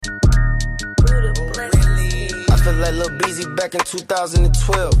like Lil Beezy back in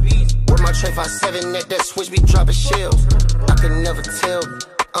 2012. With my tray 57 at that switch be dropping shells. I could never tell.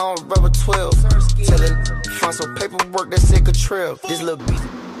 I don't rubber 12. Telling, find some paperwork that said Cottrell. This Lil Beezy.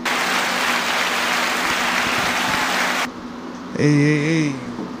 Hey.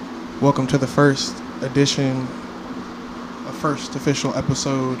 Welcome to the first edition, a first official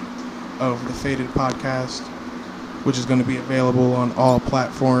episode of the Faded Podcast, which is going to be available on all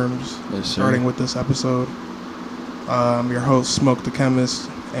platforms, starting with this episode. I'm your host, Smoke the Chemist,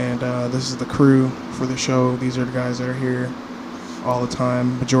 and this is the crew for the show. These are the guys that are here all the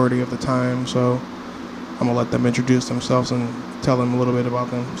time, majority of the time, so I'm going to let them introduce themselves and tell them a little bit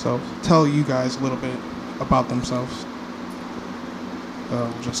about themselves. Tell you guys a little bit about themselves.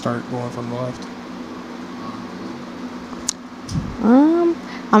 We'll just start going from the left.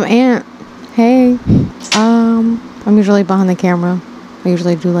 I'm Ant. Hey. I'm usually behind the camera. I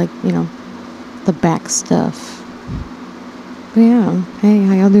usually do the back stuff. But yeah. Hey,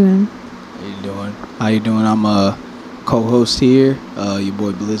 how y'all doing? How you doing? I'm a co-host here. Your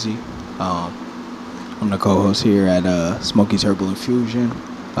boy Blizzy. I'm the co-host here at Smokey's Herbal Infusion.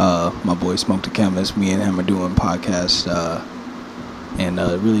 My boy Smoke the Chemist. Me and him are doing podcasts. And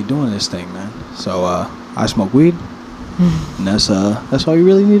really doing this thing, man. So I smoke weed, and that's all you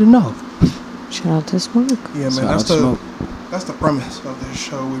really need to know. Shout out to Smoke. Yeah, man, that's the premise of this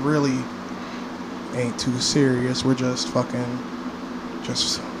show. We really ain't too serious. We're just talking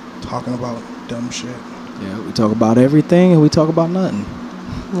about dumb shit. Yeah, we talk about everything and we talk about nothing.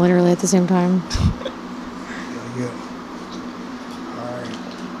 Literally at the same time. Yeah. Alright.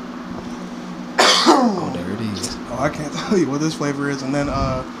 Oh, there it is. I can't tell you what this flavor is, and then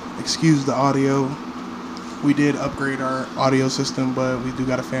excuse the audio. We did upgrade our audio system, but we do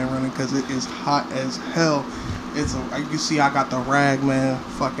got a fan running because it is hot as hell. You see, I got the rag, man.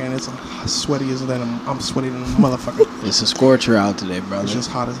 Fucking, it's sweaty as than I'm sweaty than a motherfucker. It's a scorcher out today, brother. It's just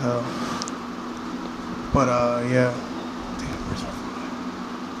hot as hell. But yeah. Damn, where's my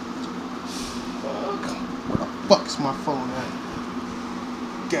phone? Fuck. Where the fuck's my phone at?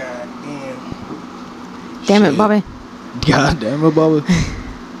 God damn. Damn it, Bobby. God damn it, Bobby. I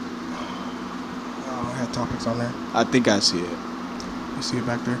had topics on there. I think I see it. You see it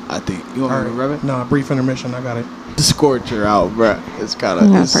back there? I think. You want me to rub it? No, brief intermission. I got it. The scorcher out, bruh. It's kind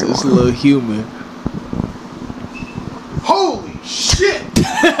of, it's a little humid. Holy shit!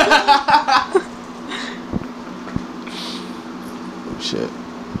 Oh, shit.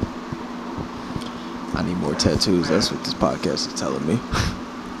 I need more tattoos. That's what this podcast is telling me.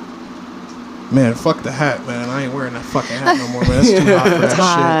 Man, fuck the hat, man. I ain't wearing that fucking hat no more, man. That's too hot for that It's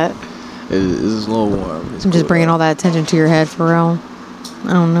hot. Shit. It's a little warm. I'm just bringing all that attention to your head for real.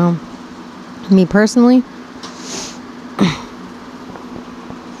 I don't know. Me personally.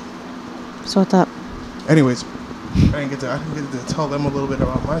 So what's up? Anyways, I didn't get to tell them a little bit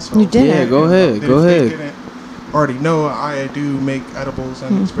about myself. You did. Yeah, go ahead. If they didn't already know, I do make edibles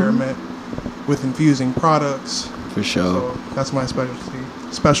and experiment with infusing products. For sure. So that's my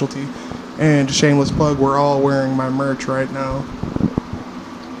specialty. And shameless plug, we're all wearing my merch right now.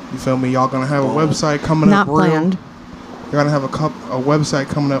 You feel me? Y'all gonna have a website coming up. Not planned. You're gonna have a website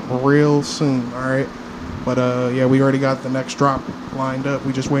coming up real soon. All right. But yeah, we already got the next drop lined up.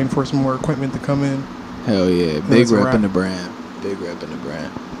 We just waiting for some more equipment to come in. Hell yeah, big rep in the brand. Big rep in the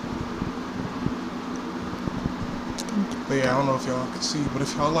brand. But yeah, I don't know if y'all can see, but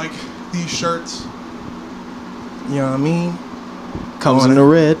if y'all like these shirts, you know what I mean? Comes in the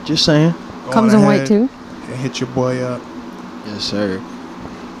red, just saying. Comes in white too. And hit your boy up. Yes, sir.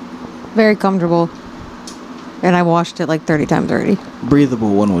 Very comfortable. And I washed it like 30 times already.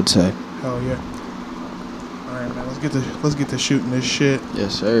 Breathable, one would say. Hell yeah. Alright, man, let's get to shooting this shit.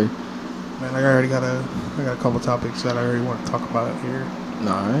 Yes, sir. Man, I got a couple topics that I already want to talk about here.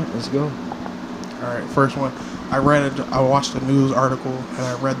 Alright, let's go. Alright, first one. I watched a news article and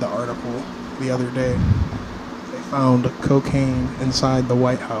I read the article the other day. They found cocaine inside the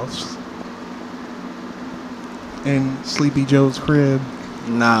White House. In Sleepy Joe's crib.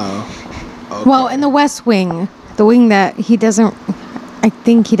 No. Okay. Well, in the West Wing. The wing that I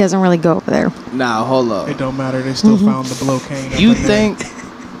think he doesn't really go over there. Nah, hold up. It don't matter. They still found the blocaine. You think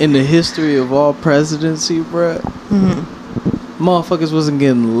in the history of all presidency, bruh, motherfuckers wasn't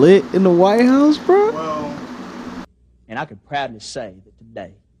getting lit in the White House, bruh? Well, And I can proudly say that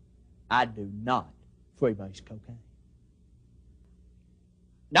today, I do not freebase cocaine.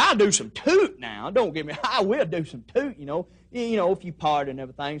 Now, I'll do some toot now. Don't get me. I will do some toot, you know. You know, if you party and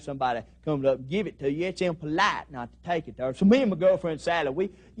everything, somebody comes up and give it to you, it's impolite not to take it there. So me and my girlfriend Sally,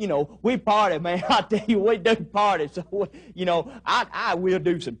 we party, man. I tell you, we do party. So, you know, I will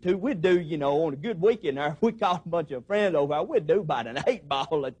do some toot. We do, you know, on a good weekend there, if we call a bunch of friends over, we'll do about an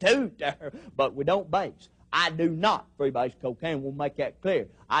 8-ball of toot there. But we don't base. I do not freebase cocaine. We'll make that clear.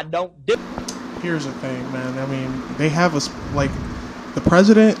 I don't do. Here's the thing, man. I mean, they have like the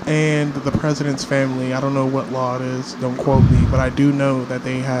president and the president's family. I don't know what law it is. Don't quote me, but I do know that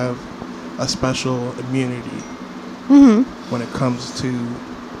they have a special immunity when it comes to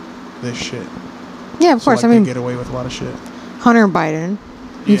this shit. Yeah, of course. Like, I mean, they get away with a lot of shit. Hunter Biden.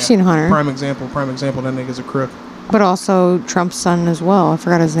 You've seen Hunter. Prime example. That nigga's a crook. But also Trump's son as well. I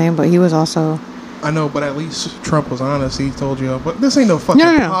forgot his name, but he was also. I know, but at least Trump was honest. He told you, but this ain't no fucking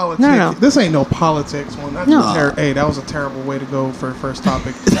politics. No. This ain't no politics one. Hey, that was a terrible way to go for a first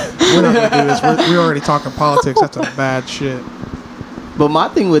topic. We're not gonna do this. We're already talking politics. That's a bad shit. But my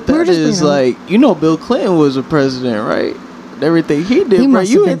thing with that is, like, you know, Bill Clinton was a president, right? Everything he did, bro.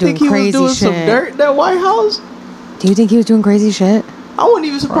 You didn't think he was doing some dirt in that White House? Do you think he was doing crazy shit? I wasn't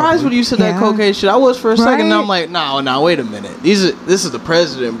even surprised when you said that cocaine shit. I was for a second, and I'm like, no, wait a minute. This is the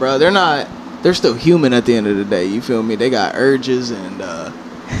president, bro. They're still human at the end of the day. You feel me? They got urges and,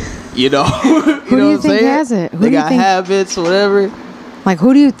 you know. Who do you think has it? They got habits or whatever. Like,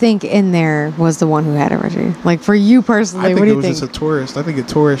 who do you think in there was the one who had it, Reggie? Like, for you personally, what do you think? I think it was just a tourist. I think a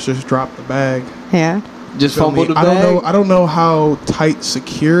tourist just dropped the bag. Yeah? Just fumbled the bag? I don't know how tight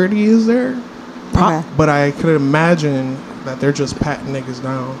security is there. Okay. But I could imagine that they're just patting niggas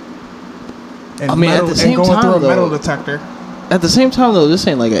down. And I mean, at the same going time, through a though, metal detector. At the same time, though, this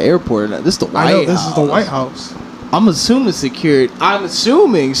ain't like an airport. This is the White House. This is the White House. I'm assuming security's kind of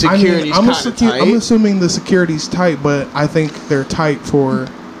tight. I'm assuming the security's tight, but I think they're tight for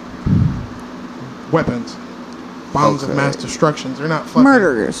weapons. Bombs of mass destructions. They're not fucking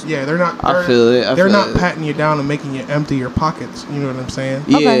murderers. Yeah, they're not. I feel it. They're not patting you down and making you empty your pockets. You know what I'm saying?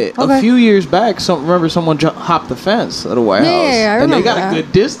 Yeah. A few years back, remember someone hopped the fence at the White House. Yeah, I remember and they got that. a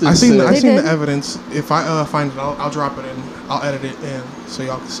good distance. I seen the evidence. If I find it, I'll drop it in. I'll edit it in so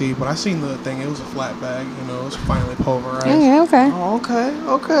y'all can see. But I seen the thing. It was a flat bag. You know, it was finally pulverized. Yeah, okay.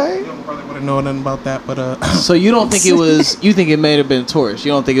 Okay. You don't probably wouldn't know nothing about that, but So you don't think it was? You think it may have been tourists?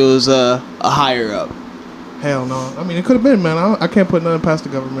 You don't think it was a higher up? Hell no. I mean, it could have been, man. I can't put nothing past the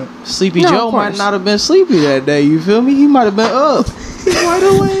government. Sleepy Joe might not have been sleepy that day. You feel me? He might have been up. He wide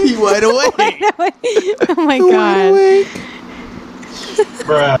awake. He wide awake. Oh my god.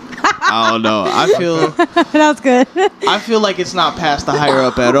 Bruh. I don't know. I feel that's good. I feel like it's not past the higher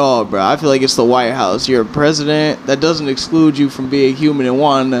up at all, bro. I feel like it's the White House. You're a president. That doesn't exclude you from being human and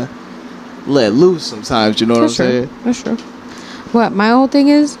wanting to let loose sometimes. You know what I'm saying? That's true. What my whole thing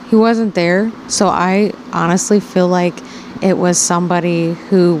is, he wasn't there, so I honestly feel like it was somebody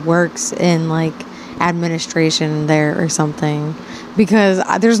who works in like administration there or something, because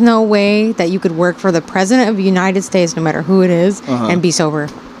there's no way that you could work for the president of the United States, no matter who it is, and be sober.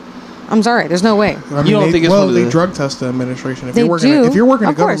 I'm sorry, there's no way. I mean, you don't think it's they drug test the administration. If they you're working, do. If you're working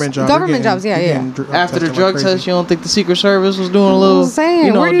a Of course. government job, Government jobs, yeah. After the drug test, you don't think the Secret Service was doing a little,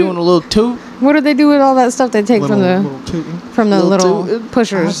 doing a little toot? What do they do with all that stuff they take from the little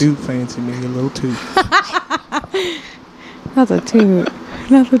pushers? I do fancy me a little toot. Not a toot.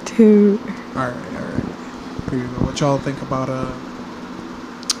 Not a toot. All right. Here you go. What y'all think about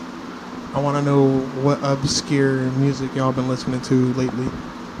I want to know what obscure music y'all been listening to lately.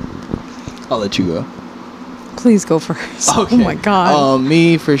 I'll let you go. Please go first. Okay. Oh my god.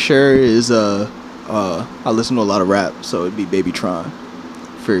 Me for sure is I listen to a lot of rap, so it'd be Babytron,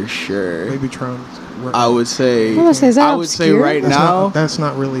 for sure. Babytron. I would say. I would say right now. That's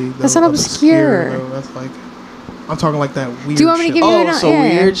not really. That's not obscure. Though. That's like. I'm talking like that weird. Do you want me to give you an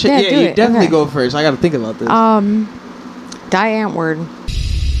weird shit? Yeah, you definitely okay. go first. I got to think about this. Die Antwoord.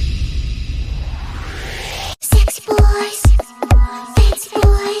 Sexy boys, fancy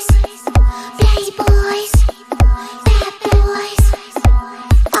boys, play boys, bad boys.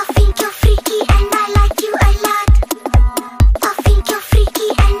 I think you're freaky and I like you a lot. I think you're freaky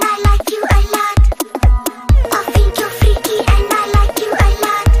and I like you a lot. I think you're freaky and I like you a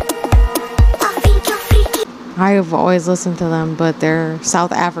lot. I think you're freaky. I've always listened to them, but they're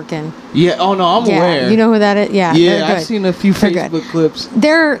South African. Yeah. Oh no, I'm aware. You know who that is? Yeah. Yeah, I've seen a few They're Facebook clips.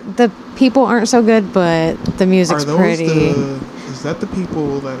 The people aren't so good, but the music's pretty. Is that the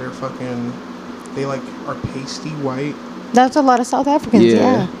people that are fucking? They like are pasty white. That's a lot of South Africans.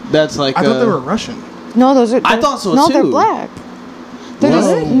 Yeah. That's like. I thought they were Russian. No, those are. I thought so no, too. they're black.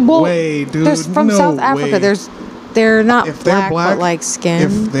 No way, dude. There's from No South Africa. way. There's they're not If they're black, but like skin.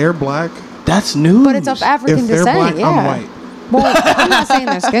 if they're black, That's new. But it's of African if they're descent. black, Yeah. I'm white. Well, I'm not saying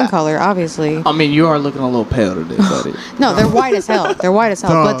their skin color, obviously. I mean, you are looking a little pale today, buddy. No, they're white as hell. They're white as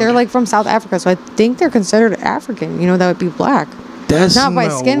hell. But Dog. they're like from South Africa, so I think they're considered African. You know, that would be black. That's Not by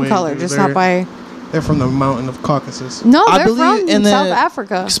No skin way, color, dude. just They're- not by. They're from the mountain of Caucasus. No, I they're believe- from and South then-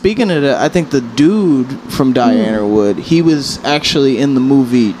 Africa. Speaking of that, I think the dude from Diana Wood, he was actually in the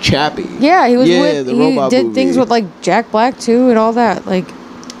movie Chappie. Yeah, he was Yeah, with. the He robot did movie. things with like Jack Black too, and all that. Like,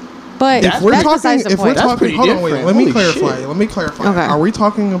 but That's that's We're besides talking. the If we're point. That's talking, pretty hold on, wait. different. Let me Holy clarify. shit. Let me clarify. Okay. Are we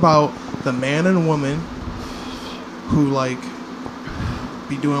talking about the man and woman who like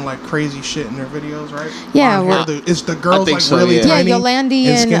be doing like crazy shit in their videos, right? Yeah, Or well- it's the girls think like so, really yeah. yeah, tiny. Yolandi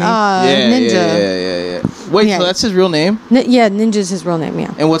and skinny? Ninja. Yeah. Wait, Yeah. so that's his real name? Yeah, Ninja's his real name.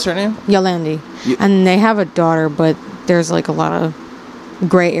 Yeah, And what's her name? Yolandi. Ye- And they have a daughter, but there's like a lot of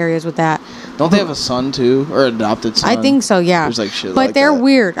gray areas with that. Don't they have a son too, or adopted son? I think so. Yeah. There's like shit but like they're that.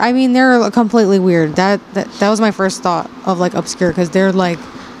 weird. I mean, they're completely weird. That was my first thought of like obscure because they're like.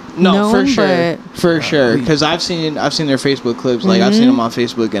 No, for known, sure, but- for sure. Because I've seen their Facebook clips. Like I've seen Mm-hmm. them on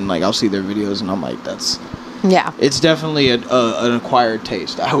Facebook, and like I'll see their videos, and I'm like, Yeah. it's definitely an acquired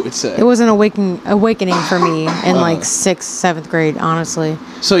taste. I would say. It was an awakening for me in like Uh. 6th, 7th grade, honestly.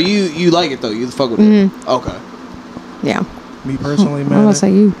 So you like it though? You fuck with Mm-hmm. it? Okay. Yeah. Me personally, What man. was that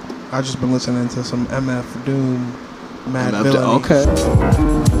you? I just been listening to some MF Doom, Mad I'm up to- Villainy.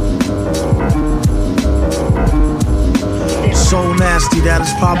 okay. So nasty that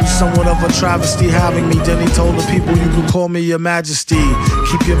it's probably somewhat of a travesty having me. Then he told the people you can call me your majesty.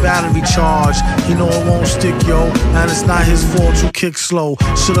 Keep your battery charged. He know it won't stick, yo. And it's not his fault you kick slow.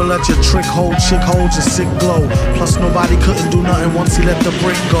 Shoulda let your trick hold, chick hold your sick glow. Plus nobody couldn't do nothing once he let the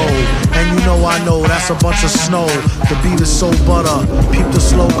brick go. And you know I know that's a bunch of snow. The beat is so butter. Peep the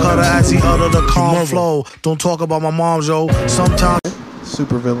slow cutter as he utter the calm flow. Don't talk about my mom, yo. Sometimes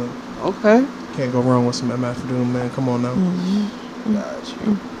Super villain. Okay. Can't go wrong with some MF Doom, man. Come on now.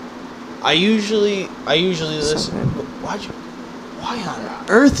 Gotcha. I usually listen. But why on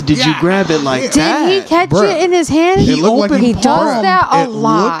earth did you grab it like Did that? he catch Bruh. it in his hand? It looked like he he does palmed. that a It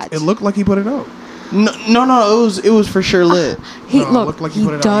lot. It looked like he put it out. No, it was for sure lit. He No, it look, looked like he he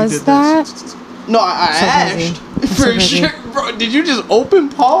put it out. He does did that. this. No, I So asked crazy. for So crazy. sure, bro. Did you just open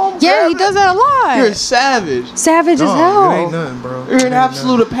palm? Yeah, grab he it? does that a lot. You're a savage. Savage as Dog, hell. it ain't nothing, bro. You're It an ain't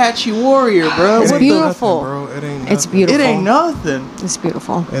absolute nothing. Apache warrior, bro. It's What beautiful. Nothing, bro. It ain't It's nothing. beautiful. It ain't nothing. It's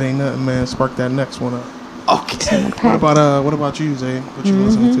beautiful. It ain't nothing, man. Spark that next one up. Okay. What about you, Zay? What you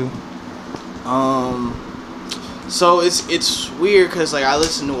listening to? So it's weird because like I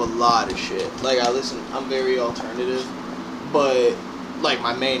listen to a lot of shit. Like I'm very alternative, but like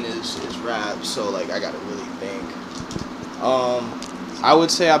my main is rap. So like I gotta really think. I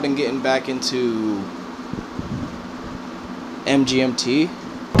would say I've been getting back into MGMT.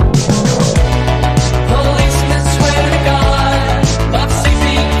 Policemen swear to God, but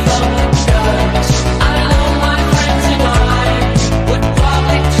sleeping from the guns. I know my friends and I would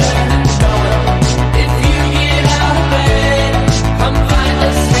probably turn and run. If you get out of bed, come find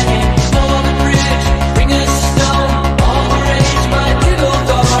us hanging for the bridge. Bring us stone, all the rage, my little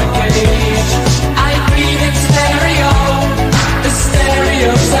dark age. I read in stereo, the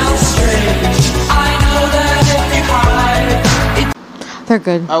stereo sounds strange. I know that if you hide, They're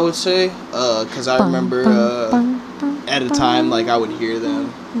good. I would say, because I remember at a time like I would hear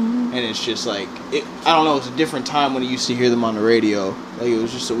them, and it's just like I don't know. It's a different time when I used to hear them on the radio. Like it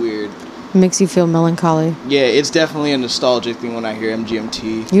was just a weird. Makes you feel melancholy. Yeah, it's definitely a nostalgic thing when I hear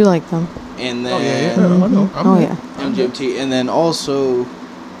MGMT, You like them. and Oh then yeah, I know. Oh yeah. MGMT, and then also,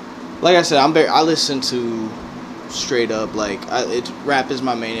 like I said, I listen to straight up like rap is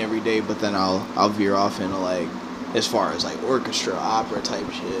my main every day, but then I'll veer off into like as far as like orchestra, opera type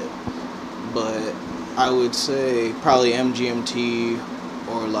shit. But I would say probably MGMT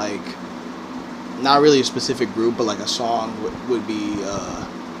or like not really a specific group, but like a song would be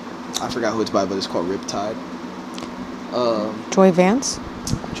I forgot who it's by, but it's called Riptide. Joy Vance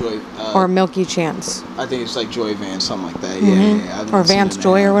Joy or Milky Chance. I think it's like Joy Vance, something like that. Yeah. I've been Or listening Vance to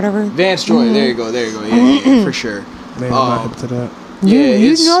Joy that. or whatever. Vance Joy. There you go. Yeah, for sure. Man, I'm not hip to that. You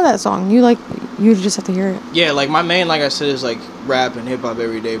it's- know that song. You just have to hear it. Yeah, like my main, like I said, is like rap and hip hop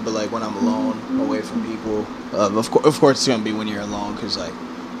every day. But like when I'm alone, away from people, of course it's gonna be when you're alone, cause like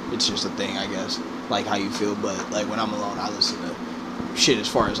it's just a thing, I guess. Like how you feel. But like when I'm alone, I listen to shit as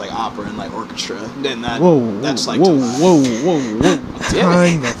far as like opera and like orchestra. Then that's like whoa. Yeah.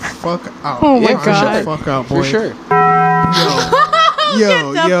 Time the fuck out. Oh my Time God. the fuck out, boy. for sure.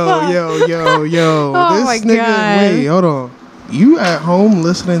 Yo. Oh This my nigga, God. wait, hold on. You at home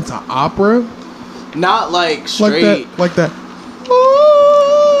listening to opera? Not like straight. Like that.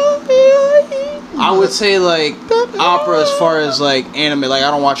 I would say like opera as far as like anime. Like I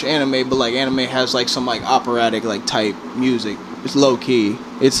don't watch anime, but like anime has like some like operatic like type music. It's low key.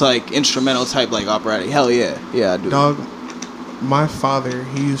 It's like instrumental type like operatic. Hell yeah, yeah I do. Dog, my father,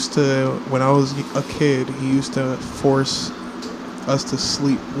 he used to, when I was a kid, he used to force us to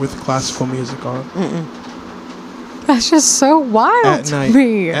sleep with classical music on That's just so wild at to night.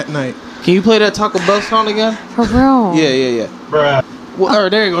 me. At night. Can you play that Taco Bell song again? For real. Yeah. Bruh. Well, or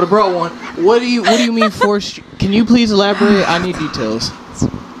there you go, the bro one. What do you mean forced? Can you please elaborate? I need details.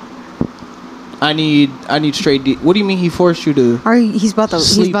 I need straight. What do you mean he forced you to? He's about to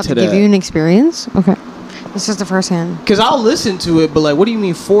Sleep to give that. you an experience? Okay. This is the first hand. Because I'll listen to it, but like, what do you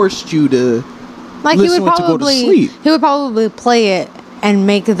mean forced you to? Like listen to go to sleep? he would probably play it and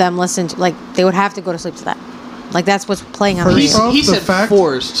make them listen to, like, they would have to go to sleep to that. Like that's what's playing on the First radio. off, He the said fact-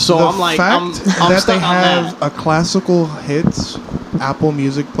 forced, so the I'm like, fact I'm that stuck they on have that. a classical hits Apple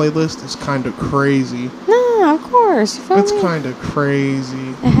Music playlist is kind of crazy. No, of course. You feel It's me? kind of crazy.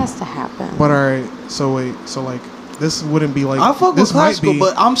 It has to happen. But alright, so wait, so like this wouldn't be like I fuck with this might classical, be,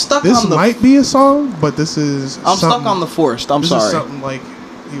 but I'm stuck this on the. might be a song, but this is I'm stuck something- on the forced. I'm this is sorry. something like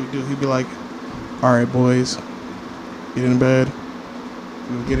he would do. He'd be like, "All right, boys, get in bed."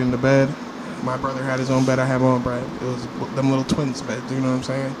 We would get into bed. My brother had his own bed. I have my own bed. It was them little twins beds. You know what I'm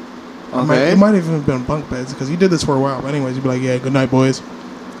saying? Okay. It might even have been bunk beds because he did this for a while. But anyways, he'd be like, "Yeah, good night, boys."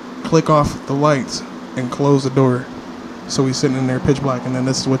 Click off the lights and close the door. So he's sitting in there pitch black, and then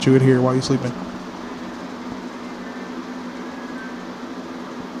this is what you would hear while you're sleeping.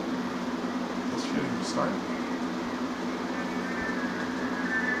 This shit even started.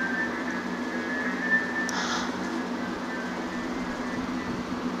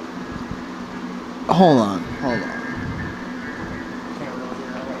 Hold on.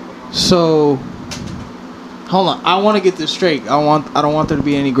 So, hold on. I want to get this straight. I don't want there to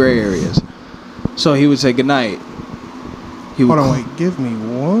be any gray areas. So he would say goodnight. He would. Hold on, wait. Give me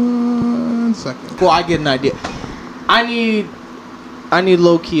 1 second. Well, I get an idea. I need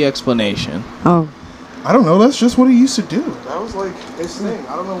low key explanation. Oh. I don't know. That's just what he used to do. That was like his thing.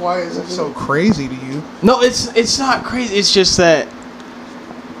 I don't know why it's so crazy to you. No, it's not crazy. It's just that.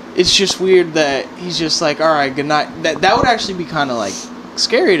 It's just weird that he's just like, all right, good night. That would actually be kind of like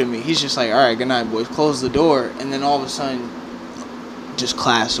scary to me. He's just like, all right, good night, boys. Close the door, and then all of a sudden, just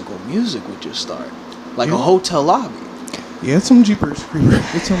classical music would just start, like a hotel lobby. Yeah, it's some Jeepers creeper.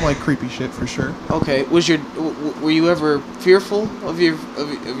 It's some like creepy shit for sure. Okay, were you ever fearful of your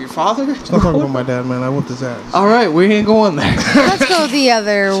father? Let's not talk about my dad, man. I whooped his ass. All right, we ain't going there. Let's go the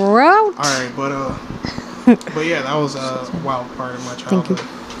other route. All right, but yeah, that was a wild part of my Thank you.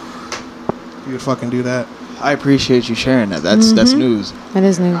 childhood. You would fucking do that. I appreciate you sharing that. That's news. It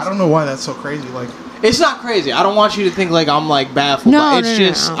is news. I don't know why that's so crazy. Like, It's not crazy. I don't want you to think like I'm like baffled. No, by it. It's no,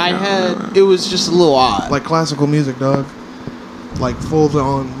 just no. it was just a little odd. like classical music, dog. Like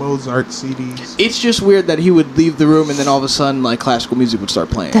full-on Mozart CDs. It's just weird that he would leave the room and then all of a sudden like classical music would start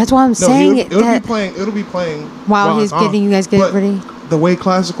playing. That's why I'm saying it. It'll that be playing. It'll be playing while he's it's on. getting you guys get But ready. The way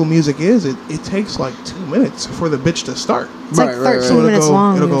classical music is, it takes like 2 minutes for the bitch to start. It's like Right, right, right. 13 So it'll minutes go,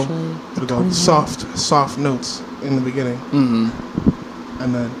 long it'll usually. go, it'll 20 go soft notes in the beginning,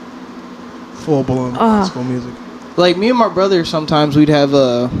 and then full blown classical music. Like me and my brother, sometimes we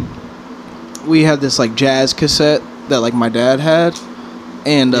had this like jazz cassette that like my dad had,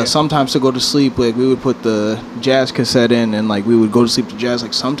 and Yeah. sometimes to go to sleep, like we would put the jazz cassette in, and like we would go to sleep to jazz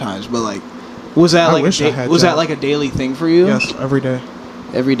like sometimes. But like, was that I like wish I had was that jazz. like a daily thing for you? Yes, every day.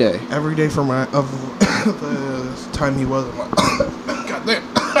 Every day. Every day for my of the time he wasn't. Goddamn.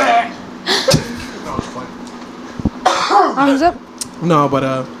 No, it's fine. Arms up. No, but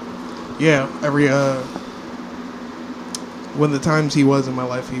yeah, every when the times he was in my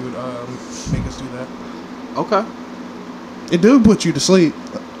life, he would make us do that. Okay. It did put you to sleep.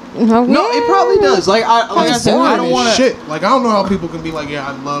 No, No, it probably does. Like I said, I don't want to. Shit. Like I don't know how people can be like, yeah,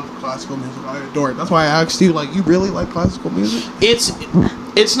 I love classical music. I adore it. That's why I asked you, like, you really like classical music?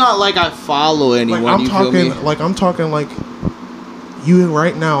 It's not like I follow anyone. Like you feel me? I'm talking like you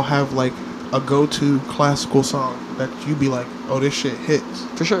right now have like a go-to classical song that you be like, oh, this shit hits.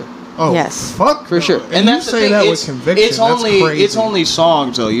 For sure. Oh, Yes. fuck For no. sure. And you that's the say thing, that it's, with conviction. It's only That's crazy. it's only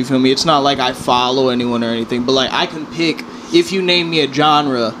songs though, you feel me? It's not like I follow anyone or anything, but like I can pick, if you name me a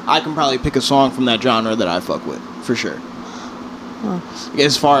genre, I can probably pick a song from that genre that I fuck with, for sure.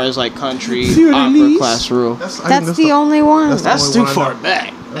 As far as like country, opera, classical. That's the only one. That's only too one I far know.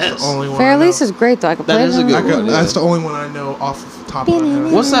 back. That's the only one. Fair I know. Lease is great though. I could That play is a that. good one. That's the only one I know off the top of my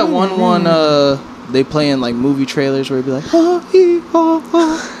head. What's that one they play in like movie trailers where it'd be like,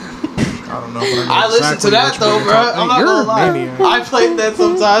 I don't know. But I know I listen to exactly that which though, one bro. you're talking- I'm not You're gonna a lie. maniac. I play that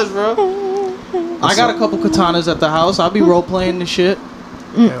sometimes, bro. I got a couple katanas at the house. I'll be role playing this shit.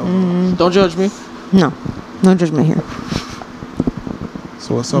 Hell no. Don't judge me. No. No judgment here.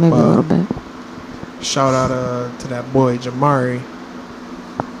 So what's up? Maybe a little bit. Shout out to that boy Jamari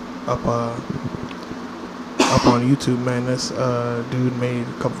up on YouTube, man. This dude made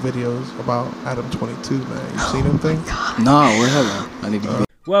a couple videos about Adam 22, man. You seen them thing? Nah, where have I? I need to get.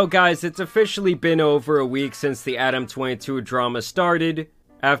 Well, guys, it's officially been over a week since the Adam 22 drama started,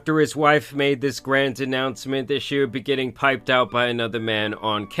 after his wife made this grand announcement that she would be getting piped out by another man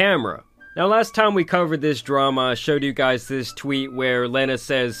on camera. Now, last time we covered this drama, I showed you guys this tweet where Lena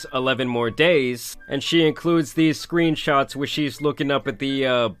says 11 more days, and she includes these screenshots where she's looking up at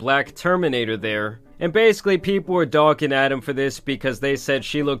the Black Terminator there. And basically, people were dogging Adam for this because they said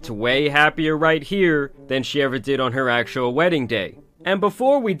she looked way happier right here than she ever did on her actual wedding day. And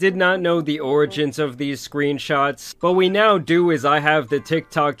before, we did not know the origins of these screenshots, but we now do, as I have the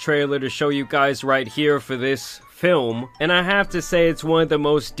TikTok trailer to show you guys right here for this film, and I have to say it's one of the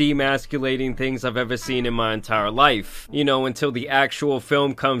most demasculating things I've ever seen in my entire life. You know, until the actual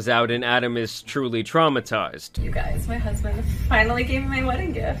film comes out and Adam is truly traumatized. You guys, my husband finally gave me my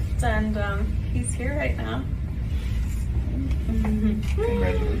wedding gift, and he's here right now.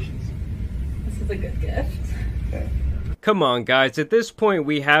 Congratulations. This is a good gift. Come on, guys, at this point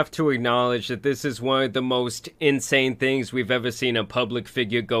we have to acknowledge that this is one of the most insane things we've ever seen a public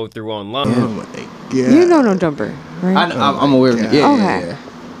figure go through online. Oh my god. You know No Jumper, right? I'm aware of it. Yeah, Okay. yeah, yeah.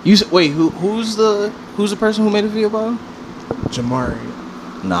 You wait, who's the person who made a video about him?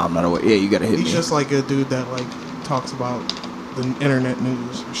 Jamari. Nah, I'm not aware. Yeah, you gotta hit He's me. just like a dude that like talks about the internet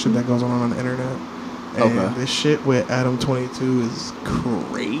news, shit that goes on the internet. And Okay. this shit with Adam 22 is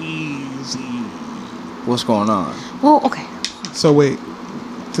crazy. What's going on? Well, okay. So wait,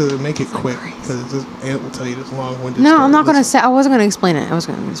 to make it quick, because Ant will tell you this long-winded No, story. I'm not going to Listen. say. I wasn't going to explain it. I was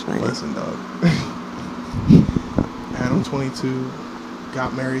going to explain it. Listen, dog. Adam 22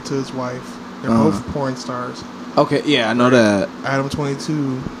 got married to his wife. They're both porn stars. Okay, yeah, I know that. Adam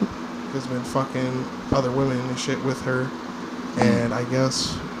 22 has been fucking other women and shit with her. And I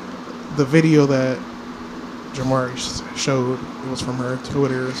guess the video that Jamari showed, it was from her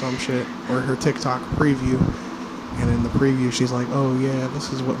Twitter or some shit, or her TikTok preview. And in the preview, she's like, "Oh yeah,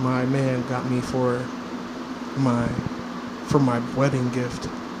 this is what my man got me for my wedding gift."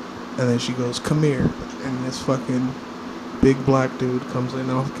 And then she goes, "Come here," and this fucking big black dude comes in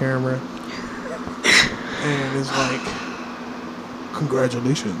off camera and is like,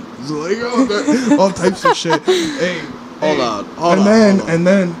 "Congratulations!" It's like, oh, that, all types of shit. Hey, Hold on.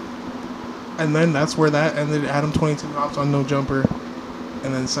 And then that's where that ended. Adam 22 hops on No Jumper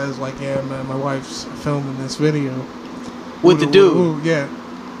and then says like, "Yeah, man, my wife's filming this video With the dude. Ooh, yeah.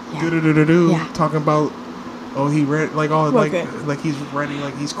 Yeah. Talking about, oh, he read like all Okay. like he's ready,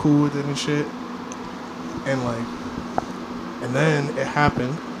 like he's cool with it and shit. And like, and then it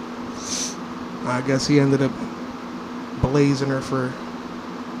happened. I guess he ended up blazing her for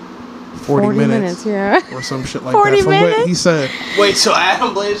 40 minutes yeah. or some shit like 40 that. From what minutes? he said. Wait, so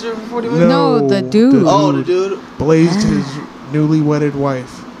Adam blazed her for 40 minutes? No, the dude. Oh, the dude. Blazed his newly wedded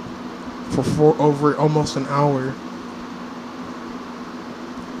wife for over almost an hour.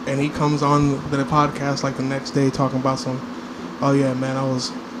 And he comes on the podcast like the next day talking about oh yeah, man,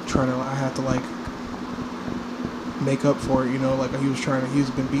 I had to like make up for it, you know, like he's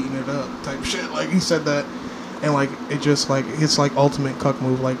been beating it up type shit. Like he said that. And like it just like it's like ultimate cuck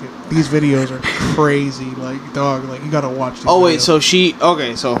move. Like these videos are crazy. Like dog, like you gotta watch. These Oh wait,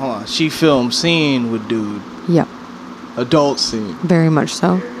 videos. so hold on. She filmed scene with dude, Yep. adult scene. Very much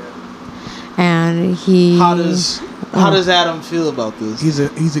so. And he. How does Adam feel about this? He's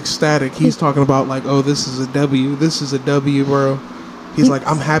ecstatic. He's talking about like, oh, this is a W. This is a W, bro. He's like,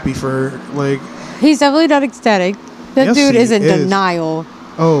 I'm happy for her. Like, He's definitely not ecstatic. That Yes, dude he is in is. denial.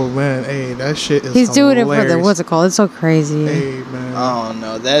 oh man, hey, that shit is. He's doing it for the hilarious. what's it called? It's so crazy. Hey man. Oh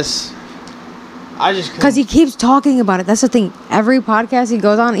no, I just Because he keeps talking about it. That's the thing. Every podcast he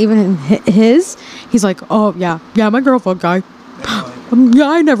goes on, even in his, he's like, "Oh yeah, my girlfriend guy.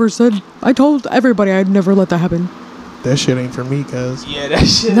 Yeah, I told everybody I'd never let that happen." That shit ain't for me, cuz. Yeah, that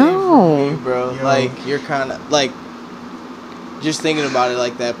shit No. ain't for me, bro. Yo. Like you're kind of like just thinking about it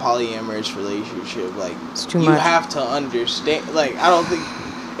like that polyamorous relationship. Like It's too you much. have to understand. Like I don't think,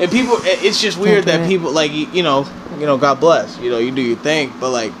 and people. It's just weird Can't do that it. people like you know. God bless. You know, you do your thing.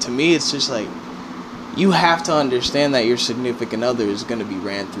 But like to me, it's just like you have to understand that your significant other is gonna be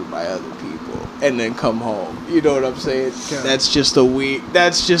ran through by other people and then come home. You know what I'm saying? Yeah. That's just a weird.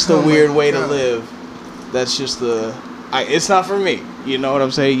 That's just a Oh my weird way to God. live. That's just the. It's not for me. You know what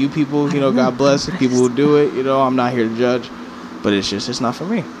I'm saying? You people, you know, God bless the people who do it. You know, I'm not here to judge, but it's not for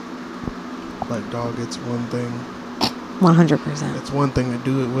me. Like, dog, it's one thing. 100%. It's one thing to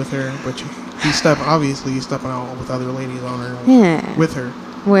do it with her, but he's stepping out with other ladies on her. Yeah. With her.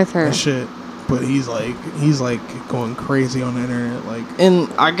 With her. And shit. But he's like going crazy on the internet, like. And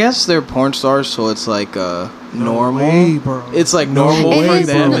I guess they're porn stars, so it's like normal. Way, bro. It's like No normal way, for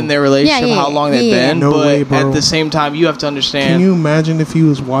them bro. and their relationship, Yeah, how long they've yeah. been. No but way, bro. at the same time, you have to understand. Can you imagine if he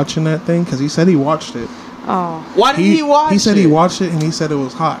was watching that thing? Because he said he watched it. Oh. Why did he watch it? He said he watched it and he said it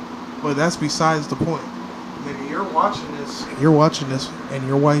was hot. But that's besides the point. Nigga, you're watching this, and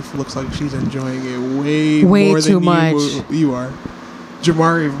your wife looks like she's enjoying it way more too than much. you are.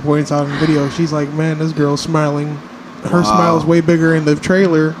 Jamari points out in the video, she's like, man, this girl's smiling. Her smile is way bigger in the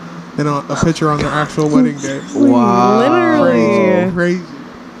trailer than a picture on the actual wedding day. Wow. Literally. Crazy.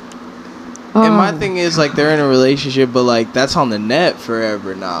 And my thing is, like, they're in a relationship, but, like, that's on the net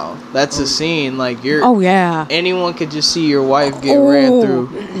forever now. That's a scene. Like, you're... Oh, yeah. Anyone could just see your wife get ran through.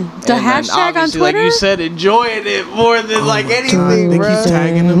 The And then hashtag on obviously, Twitter? like you said, enjoying it more than, like, anything, They bro. keep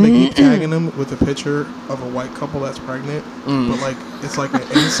tagging him. They keep tagging him with a picture of a white couple that's pregnant, but like it's like an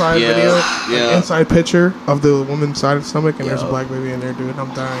inside video, an inside picture of the woman's side of the stomach, and there's a black baby in there, dude.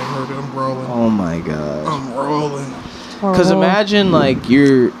 I'm dying. I'm rolling. Oh, my God. I'm rolling. Because imagine, like,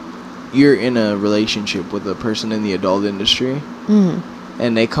 you're in a relationship with a person in the adult industry,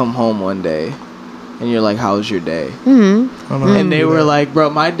 and they come home one day, and you're like, "How was your day?" And they were like, "Bro,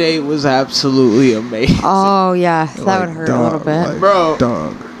 my day was absolutely amazing." Oh, yeah. That would hurt a little bit. Like, Bro,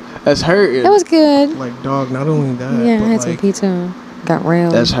 dog. That's hurting. That was good. Like, dog. Not only that, Yeah, I but had some like, pizza. Got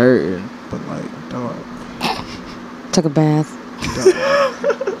railed. That's hurting. but like, dog. Took a bath.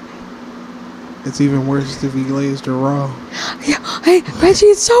 It's even worse if he glazed her raw. Hey, Reggie,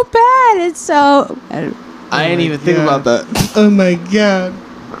 it's so bad. It's so bad. I didn't even think about that. Oh my god.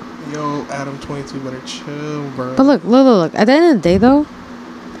 Yo, Adam 22 better chill, bro. But look. At the end of the day, though,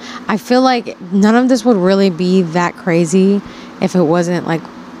 I feel like none of this would really be that crazy if it wasn't like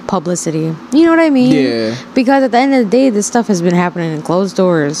publicity. You know what I mean? Yeah. Because at the end of the day, this stuff has been happening in closed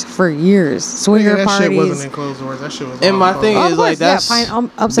doors for years. Swinger that parties. shit wasn't in closed doors. That shit was. And my thing Of is, like, course, yeah,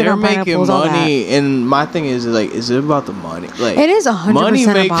 that's upside they're down making pineapples, all money, and my thing is, like, is it about the money? Like, It is money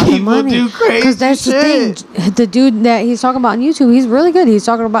 100% make about the people money. do crazy Because that's shit. the thing. The dude that he's talking about on YouTube, he's really good. He's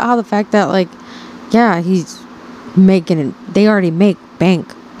talking about how the fact that, like, yeah, he's making it. They already make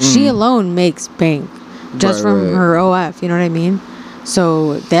bank. She alone makes bank just Right, from right. her OF. You know what I mean?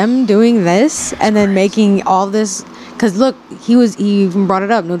 So them doing this and then making all this, because look, he even brought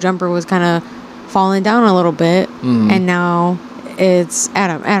it up. No Jumper was kind of falling down a little bit, and now it's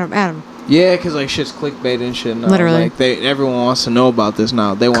Adam. Yeah, because like shit's clickbait and shit now. Literally. Like everyone wants to know about this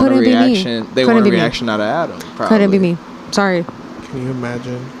now. They want Couldn't a be me. reaction. They Couldn't want a be me. reaction out of Adam. Probably. Couldn't be me. Sorry. Can you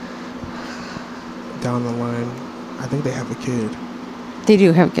imagine? Down the line, I think they have a kid. They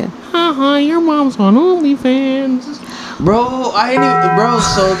do have a kid. Haha, your mom's on OnlyFans. Bro, I ain't even, bro.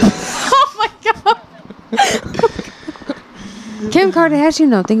 So Kim Kardashian,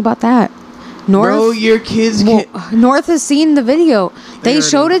 though, think about that. North, bro, your kids well, can. North has seen the video. They already-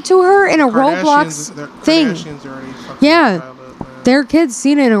 showed it to her in a Kardashians- the Roblox thing. Kardashians already fucking Yeah, child up, man. their kids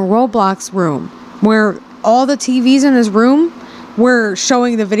seen it in a Roblox room where all the TVs in his room were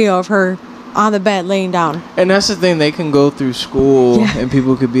showing the video of her on the bed laying down. And that's the thing. They can go through school, Yeah. and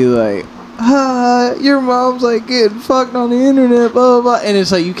people could be like, your mom's like getting fucked on the internet, blah, blah, blah. And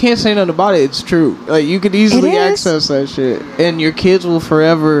it's like, you can't say nothing about it. It's true. Like, you could easily It is. access that shit. And your kids will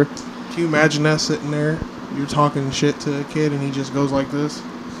forever. Can you imagine that sitting there? You're talking shit to a kid and he just goes like this.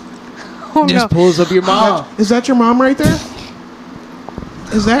 Oh, Just no. pulls up your mom. Is that your mom right there?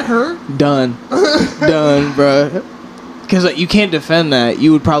 Is that her? Done. Done, bro. Because like, you can't defend that.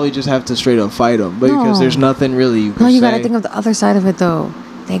 You would probably just have to straight up fight them. But because No. there's nothing really you can No, you say. gotta think of the other side of it, though.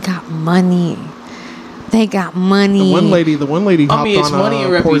 They got money. They got money. The one lady hopped I mean, it's on money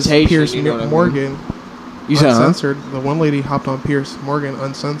and reputation, Pierce you know what I mean? Morgan. You said, huh? Uncensored. The one lady hopped on Pierce Morgan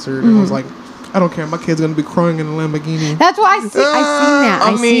uncensored and was like, I don't care. My kid's going to be crying in a Lamborghini. That's why I seen that. I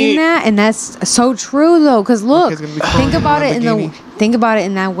I seen mean- that, and that's so true though. Because look, kid's gonna be crying think in a about it Lamborghini. think about it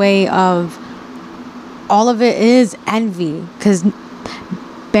in that way of all of it is envy. Because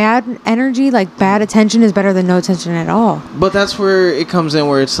bad energy, like bad attention, is better than no attention at all. But that's where it comes in,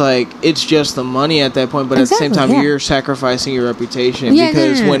 where it's like it's just the money at that point. But at the same Exactly, time, yeah. you're sacrificing your reputation Yeah,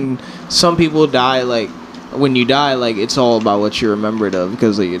 because yeah. when some people die, like when you die, like it's all about what you're remembered of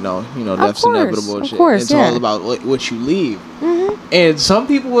because like, you know, death's course, inevitable. And of shit. course, It's yeah. all about what you leave. And some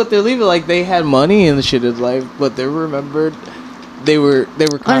people, what they're leaving, like they had money and the shit in life, but they're remembered they were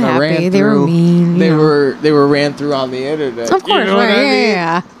kind of ran Unhappy, through. they were mean, They you know. were ran through on the internet. Of course, you know what right, I mean?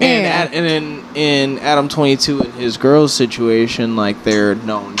 yeah. And then in Adam 22 and his girl's situation, like they're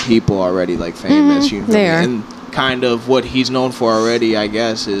known people already, like famous. You know, they are. And kind of what he's known for already, I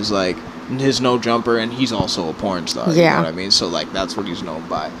guess, is like his no jumper, and he's also a porn star. You Yeah. know what I mean? So like that's what he's known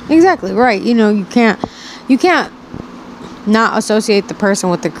by. Exactly, right. You know, you can't not associate the person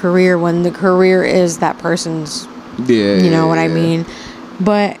with the career when the career is that person's, Yeah. you know what I yeah. mean?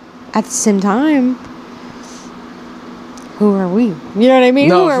 But at the same time, who are we? You know what I mean?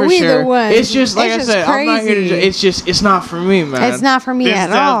 No, who are for we sure. the ones? It's just like It's I said. I'm not here to. crazy. It's not for me, man. It's not for me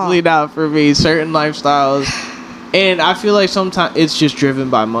at all. It's definitely not for me. Certain lifestyles, and I feel like sometimes it's just driven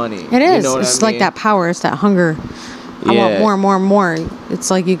by money. It is. You know what It's I like mean? that power. It's that hunger. I want Yeah. more and more and more.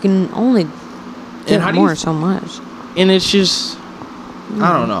 It's like you can only get how do you more f- so much. And it's just,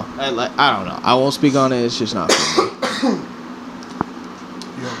 I don't know. I don't know. I won't speak on it. It's just not for me.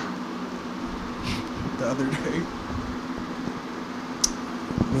 Yo, the other day,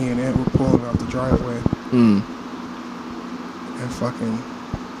 me and Ant were pulling out the driveway, Mm. and fucking,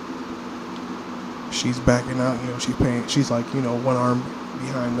 she's backing out. You know, she's like, you know, one arm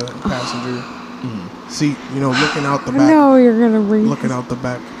behind the passenger seat. You know, looking out the I back, know you're gonna read. looking out the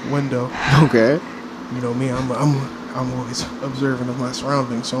back window. Okay. You know me, I'm always observant of my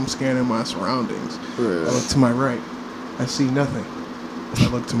surroundings, so I'm scanning my surroundings. I look to my right, I see nothing. I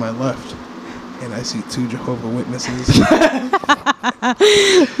look to my left, and I see 2 Jehovah Witnesses.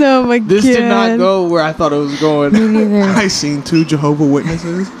 Oh my This did not go where I thought it was going. Me neither. I seen 2 Jehovah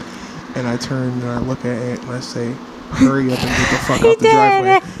Witnesses, and I turn and I look at Ant and I say, "Hurry up and get the fuck out the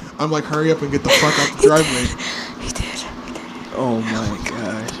driveway." I'm like, "Hurry up and get the fuck out the driveway." He did. Oh my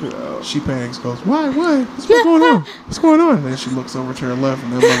gosh, bro. She panics, goes, "Why? What's going on? What's going on?" And then she looks over to her left,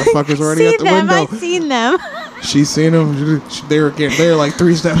 and them motherfuckers already at the window. I've seen them. She's seen them. They're like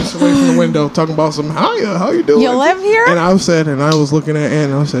 3 steps away from the window, talking about some how you doing? You live here? And I was looking at Ann,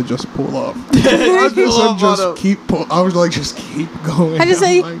 and I said, "Just pull up." I said, just keep going. I just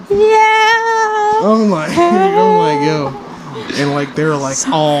say, I'm like, yeah. I'm like, yo, and like they're like,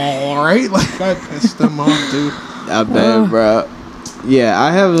 all right, like I pissed them off, dude. I bet, bro. Yeah,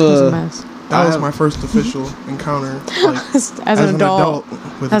 I have It was a a. mess. That was my first official encounter, like As an adult.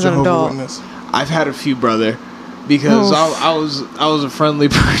 with As a an Jehovah's adult. Witness. I've had a few, brother, because I was a friendly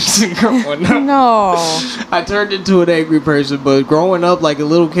person growing up. No. I turned into an angry person, but growing up like a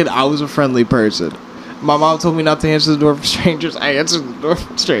little kid, I was a friendly person. My mom told me not to answer the door for strangers. I answered the door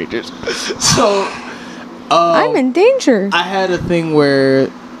for strangers. So, I'm in danger. I had a thing where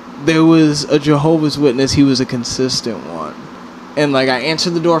there was a Jehovah's Witness. He was a consistent one. And, like, I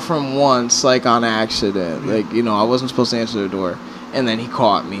answered the door for him once, like, on accident. Like, you know, I wasn't supposed to answer the door. And then he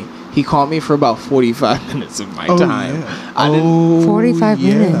caught me. He caught me for about 45 minutes of my time. Yeah. I didn't... 45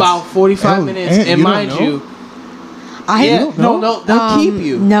 minutes. About 45 minutes. And you don't mind know? you... I Yeah, no, they'll keep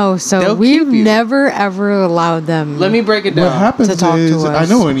you. No, so They'll we've keep you. never ever allowed them. Let me break it What down. happens to talk to is, us.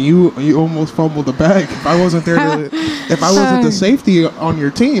 I know, and you almost fumbled the bag. If I wasn't there, if I wasn't the safety on your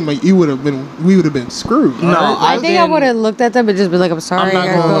team, like, we would have been screwed. No, right? I think I would have looked at them and just been like, I'm sorry, I'm not I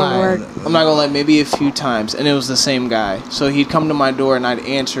gotta gonna go lie. to work. I'm not gonna lie. Maybe a few times, and it was the same guy. So he'd come to my door, and I'd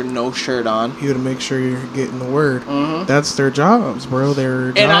answer, no shirt on. You to make sure you're getting the word. Mhm. That's their jobs, bro. Their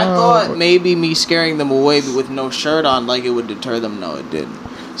And I job. thought maybe me scaring them away with no shirt on, like it would deter them. No, it didn't.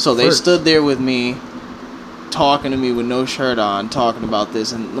 So they First. stood there with me, talking to me with no shirt on, talking about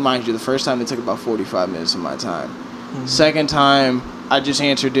this. And mind you, the first time it took about 45 minutes of my time. Second time, I just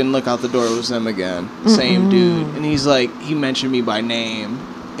answered, didn't look out the door. It was them again. Same dude. And he's like, he mentioned me by name.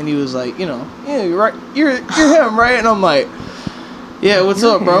 And he was like, you know, yeah, you're right. You're him, right? And I'm like, yeah, what's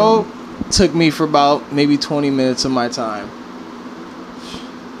up, bro? Took me for about maybe 20 minutes of my time.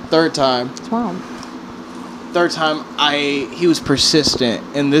 Third time, Wow. he was persistent,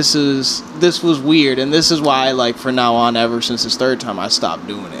 and this was weird, and this is why, like, for now on, ever since his third time, I stopped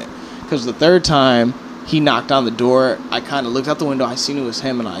doing it. Because the third time he knocked on the door, I kind of looked out the window, I seen it was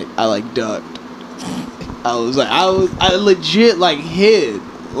him, and I like ducked. I legit like hid,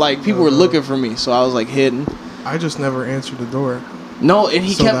 like people were looking for me, so I was like hidden. I just never answered the door. No, and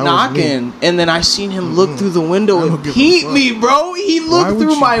he So kept that was me. knocking, and then I seen him look through the window I don't and give a peep fuck. me, bro. He Why looked would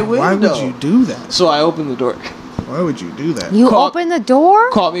through you- my window. Why would you do that? So I opened the door. Why would you do that? You Call- opened the door?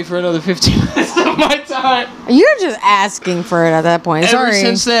 Caught me for another 15 minutes of my time. You're just asking for it at that point. Ever Sorry.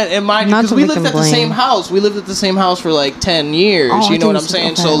 since then, and mind you, Not because to we make lived them at the same blame. house. We lived at the same house for like 10 years. Oh, I you know what I'm think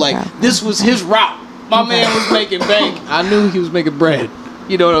saying? so. So, Okay, like, okay. this was his route. My man was making bank. I knew he was making bread.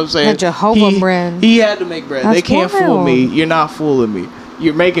 You know what I'm saying? That Jehovah bread. He had to make bread. That's They can't fool wild. me. You're not fooling me.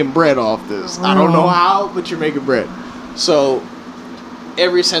 You're making bread off this. I don't know how, but you're making bread. So,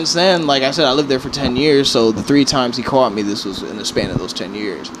 ever since then, like I said, I lived there for 10 years, so the 3 times he caught me, this was in the span of those 10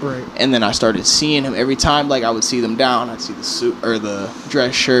 years. Right. And then I started seeing him every time, like I would see them down, I'd see the suit or the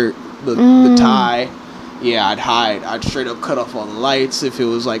dress shirt, the tie. Yeah, I'd hide. I'd straight up cut off all the lights. If it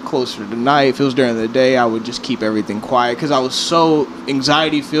was like closer to night, if it was during the day, I would just keep everything quiet because I was so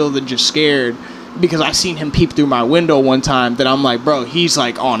anxiety filled and just scared because I seen him peep through my window one time that I'm like, bro, he's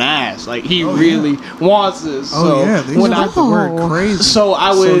like on ass. Like he really wants this. Oh so yeah, they when like the word crazy. So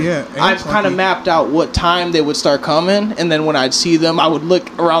I would, I've ants kind of like mapped out what time they would start coming, and then when I'd see them, I would look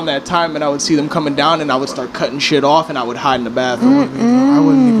around that time and I would see them coming down, and I would start cutting shit off, and I would hide in the bathroom. I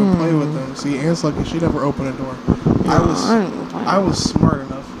wouldn't even play with them. See, Ant's lucky she never opened a door. I was smart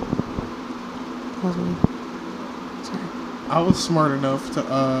enough. I was smart enough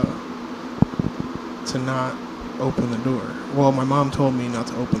to not open the door. Well, my mom told me not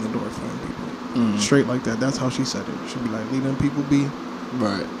to open the door for them people. Straight like that. That's how she said it. She'd be like, leave them people be.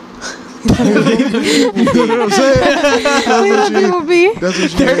 Right. You know what I'm saying? Leave them people be. That's what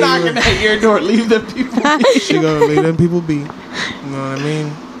she They're said. knocking at your door. Leave them people be. She gonna leave them people be. You know what I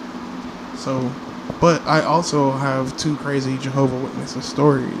mean? So, but I also have 2 crazy Jehovah Witnesses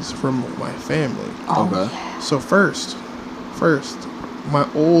stories from my family. Okay. So first, my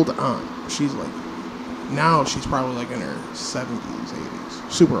old aunt, she's like, now she's probably like in her 70s,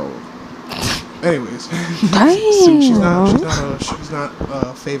 80s, super old. Anyways, she's not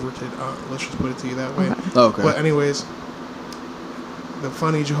a favorited aunt. Let's just put it to you that way. Okay. But anyways, the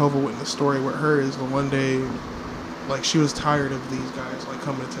funny Jehovah Witness story with her is the one day, like she was tired of these guys like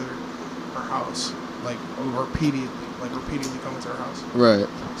coming to her house, like repeatedly coming to her house. Right.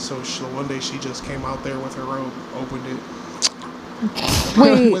 So one day she just came out there with her robe, opened it.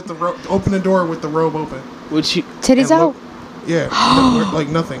 Wait. With the open the door with the robe open. Would she Titties out? Yeah, like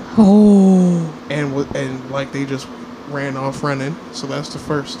nothing. Oh. And like they just ran off running. So that's the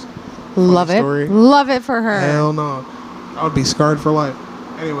first. Love it. Story. Love it for her. Hell no, I would be scarred for life.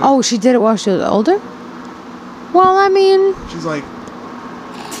 Anyway. Oh, she did it while she was older? Well, I mean, She's like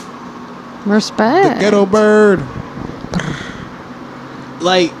respect. the ghetto bird.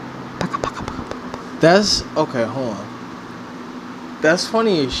 like? That's okay. Hold on. That's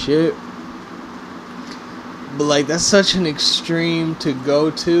funny as shit. But like that's such an extreme to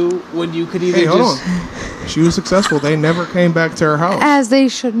go to when you could either Hey, hold just on. She was successful. They never came back to her house. As they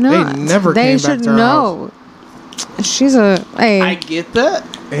should not. They never came back to her know. She's a. Hey. I get that.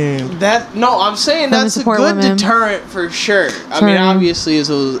 And I'm saying Women that's a support good women. deterrent for sure. I mean, obviously it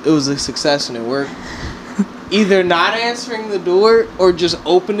was a success and it worked. Either not answering the door or just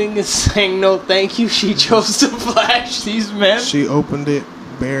opening and saying no thank you. She chose to flash these men. she opened it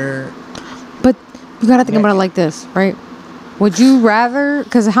bare. But you gotta think about it like this, right? Would you rather?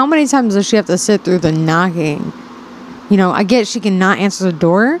 Because how many times does she have to sit through the knocking? You know, I get she can not answer the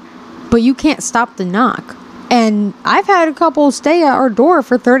door, but you can't stop the knock. And I've had a couple stay at our door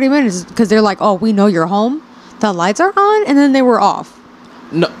for 30 minutes because they're like, "Oh, we know you're home. The lights are on," and then they were off.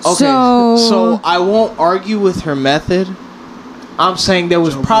 No, okay. So I won't argue with her method. I'm saying there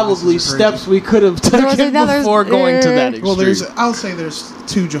was probably steps we could have taken before going to that extreme. Well, I'll say there's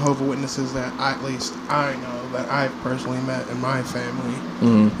 2 Jehovah Witnesses that at least I know that I've personally met in my family.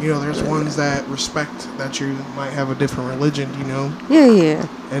 Mm-hmm. You know, there's ones that respect that you might have a different religion, you know, Yeah.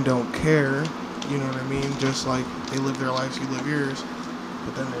 and don't care. You know what I mean? Just like they live their lives, you live yours.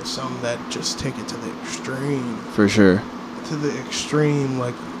 But then there's some that just take it to the extreme. For sure. To the extreme,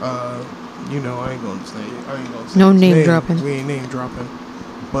 like, you know, I ain't gonna say No his name dropping. We ain't name dropping.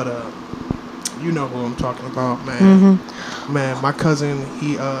 But, you know who I'm talking about, man. Mm-hmm. Man, my cousin,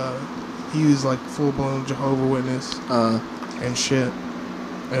 he was like full-blown Jehovah Witness and shit.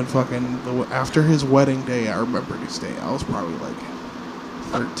 And fucking, after his wedding day, I remember this day, I was probably like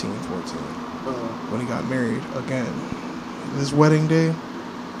 13, 14, when he got married again. His wedding day,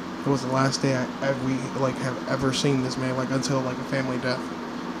 it was the last day we have ever seen this man, like until like a family death.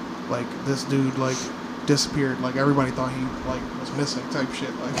 Like this dude like disappeared, like everybody thought he like was missing type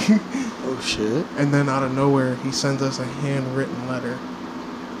shit. Like oh shit. And then out of nowhere he sends us a handwritten letter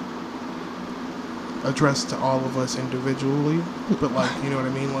addressed to all of us individually, but like, you know what I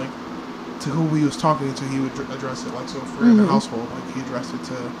mean, like to who he was talking to, he would address it. Like, so if we're in the household, like he addressed it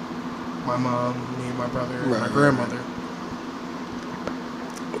to my mom, me and my brother, and my grandmother.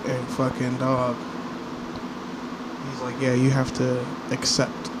 And fucking dog, he's like, yeah, you have to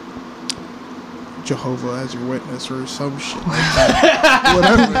accept Jehovah as your witness or some shit like that.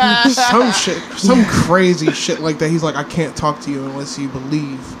 Whatever. Some shit, some crazy shit like that. He's like, I can't talk to you unless you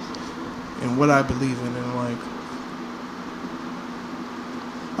believe in what I believe in. And like,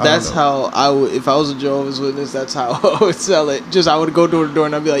 That's know. how I would. If I was a Jehovah's Witness, that's how I would sell it. Just I would go door to door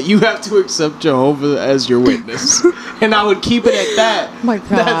and I'd be like, "You have to accept Jehovah as your witness," and I would keep it at that. Oh my God.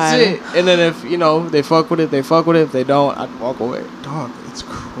 That's it. And then if they fuck with it, they fuck with it. If they don't, I'd walk away. Dog, it's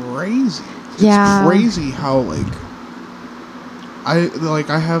crazy. It's Yeah. crazy how like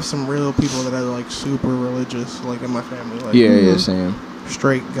I have some real people that are like super religious, like in my family, like Yeah, same.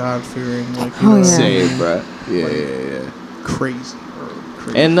 straight God fearing, like Oh, yeah. Same, bro. Yeah, Like- yeah. crazy, bro.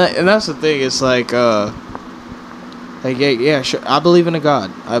 Crazy. And that's the thing. It's like yeah, sure. I believe in a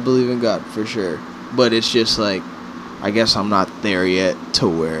God. I believe in God for sure. But it's just like, I guess I'm not there yet to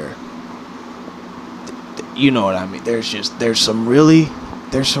where, you know what I mean. There's some really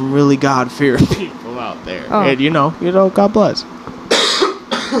God fearing people out there, Oh. and you know, God bless.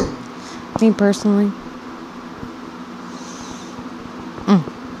 Me personally.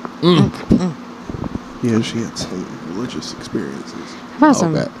 yeah, she had some religious experiences. I've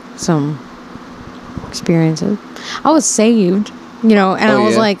had some experiences. I was saved, and I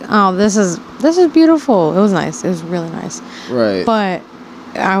was yeah? like, oh, this is beautiful. It was nice. It was really nice. Right. But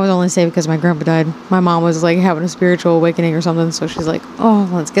I was only saved because my grandpa died. My mom was like having a spiritual awakening or something, so she's like, oh,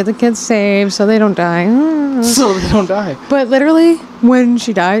 let's get the kids saved so they don't die. So they don't die. But literally, when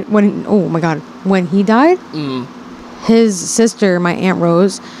he died, his sister, my Aunt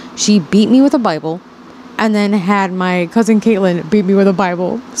Rose, she beat me with a Bible and then had my cousin Caitlin beat me with a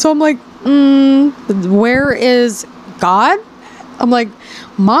Bible. So I'm like, where is God? I'm like,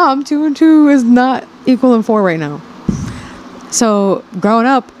 Mom, 2 and 2 is not equaling 4 right now. So growing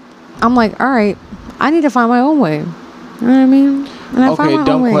up, I'm like, all right, I need to find my own way. You know what I mean? And I found Okay, my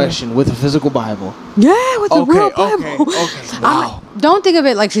dumb own way. question. With a physical Bible. Yeah, with the real Bible. Okay. Wow. Don't think of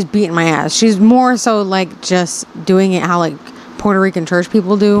it like she's beating my ass. She's more so like just doing it how like Puerto Rican church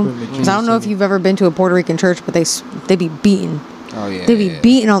people do. Because I don't know if you've ever been to a Puerto Rican church, but they be beating. Oh yeah. They be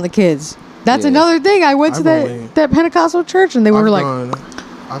beating on the kids. That's Yeah. another thing. I went to I've only- that Pentecostal church and they were like,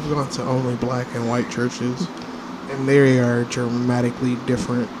 I've gone to only black and white churches, and they are dramatically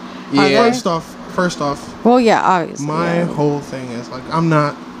different. Yeah. First off, well, yeah, obviously. my yeah. whole thing is like, I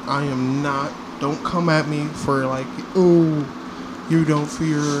am not, don't come at me for like, ooh, you don't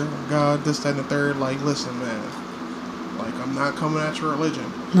fear God, this, that, and the third. Like, listen, man, like, I'm not coming at your religion.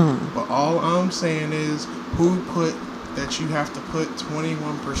 No. But all I'm saying is, who put that you have to put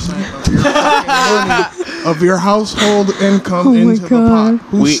 21% of your fucking money of your household income Oh my into the pot? God.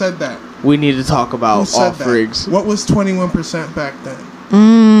 Who said that? We need to talk Who about said offerings. that? What was 21% back then?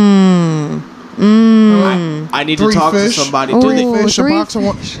 I need to Three talk fish. to somebody. Oh, Do they Fish, a three box of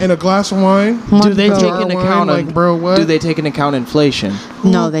wine, and a glass of wine. do they One take go. into Wine, account like, bro, what? do they take into account inflation?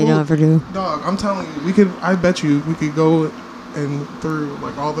 No, they never do. Dog, I'm telling you, I bet you we could go and through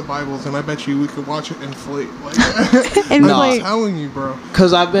like all the Bibles, and I bet you we could watch it inflate. Like, And I'm like, telling you, bro.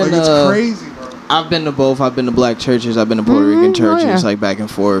 Because I've been Like, it's crazy, bro. I've been to both. I've been to black churches. I've been to Puerto Rican Oh, churches, yeah. like back and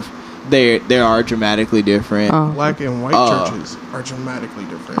forth. They are dramatically different. oh. Black and white churches are dramatically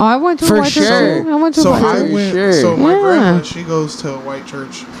different. Oh, I went to For a white church sure. too. I went to So a white I church. went. Sure. So my Yeah. grandma, she goes to a white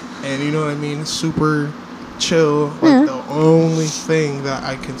church, and you know what I mean, super chill. Like Yeah. the only thing that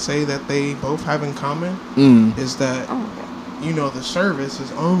I can say that they both have in common is that the service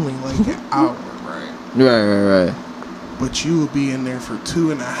is only like an hour, right? Right. But you will be in there for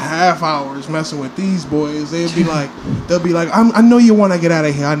 2.5 hours messing with these boys. They'll be like, I know you want to get out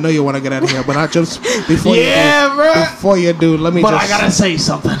of here. I know you want to get out of here, but I just before you do, let me say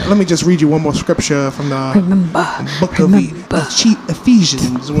something. let me just read you one more scripture from the book of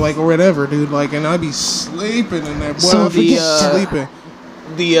Ephesians, like, or whatever, dude. Like, and I be sleeping in there, boy. So I be the, sleeping.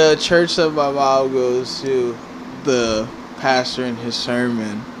 The church that my mom goes to, the pastor in his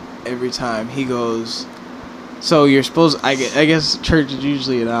sermon, every time he goes, so you're supposed, I guess church is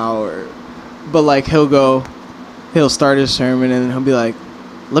usually an hour, but like he'll start his sermon and then he'll be like,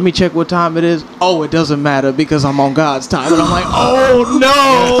 let me check what time it is. Oh, it doesn't matter because I'm on God's time. And I'm like, oh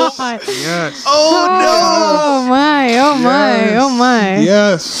no. Yes. Oh my! Oh my! Oh my!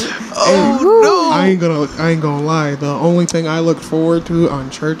 Yes. Oh I ain't gonna lie. The only thing I looked forward to on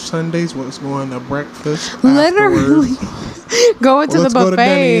church Sundays was going to breakfast. Literally, afterwards. going to Let's the go to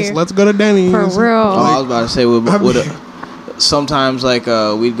Denny's. buffet Let's go to Denny's. for real. Oh, I was about to say, sometimes like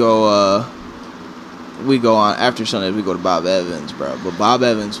we'd go on after Sundays. We go to Bob Evans, bro. But Bob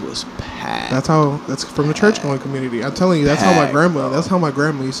Evans was packed. That's from the church going community. I'm telling you, that's how my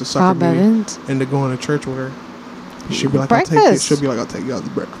grandma used to sucker Bob me Evans? into going to church with her. She'd be like, I'll take you out to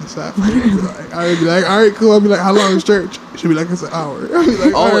breakfast after. I would be like, all right, cool. I'd be like, how long is church? She'd be like, it's an hour. I'd be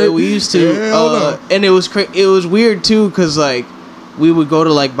like, all right. We used to, Hell no. and it was it was weird too, cause like we would go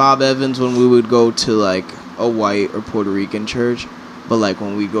to like Bob Evans when we would go to like a white or Puerto Rican church, But like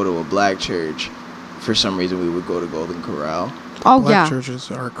when we go to a black church, for some reason we would go to Golden Corral. Oh Black yeah. churches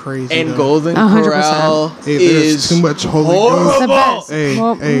are crazy. And though. Golden 100%. Corral Hey, there's is too much Holy horrible. Ghost. The best. Hey,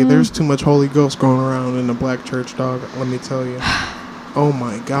 Well, hey, there's too much Holy Ghost going around in the black church, dog. Let me tell you. Oh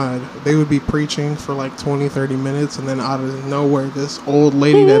my God. They would be preaching for like 20, 30 minutes, and then out of nowhere, this old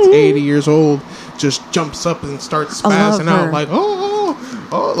lady that's 80 years old just jumps up and starts I love spazzing out her. like,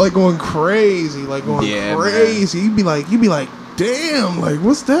 oh, like going crazy, like going Yeah, crazy. You'd be like, damn, like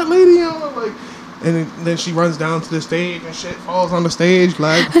what's that lady on? Like, and then she runs down to the stage and shit falls on the stage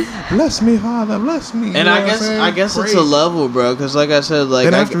like, bless me, Father, bless me. You And know I what I'm saying? guess it's Crazy. a level, bro. Because like I said, like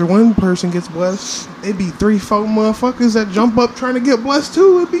And after one person gets blessed, it'd be 3-4 motherfuckers that jump up trying to get blessed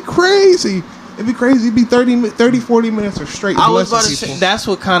too. It'd be crazy. It'd be crazy. It'd be 30, 40 minutes of straight I was blessing about to people. say, that's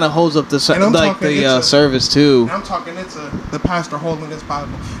what kind of holds up the And I'm like talking, the it's a- service too. And I'm talking, it's the pastor holding this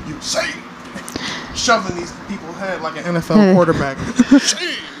Bible. You say, shoving these people's head like an NFL quarterback.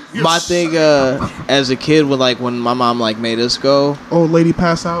 My thing, as a kid, when my mom like made us go, Old lady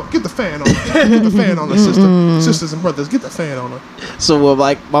pass out. Get the fan on her. Get the fan on the sister. Sisters and brothers, get the fan on her. so when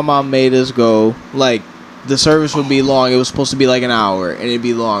like my mom made us go, like the service would be long. It was supposed to be like an hour, and it'd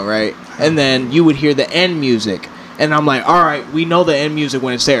be long, right? And then you would hear the end music, and I'm like, all right, we know the end music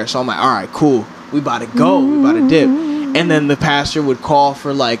when it's there. So I'm like, all right, cool, we about to go, we about to dip. And then the pastor would call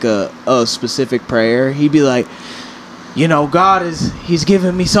for like a specific prayer. He'd be like, you know, he's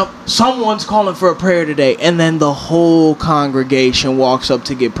giving me someone's calling for a prayer today. And then the whole congregation walks up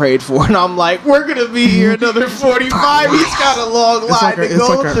to get prayed for. And I'm like, we're going to be here another 45. He's got a long line to It's go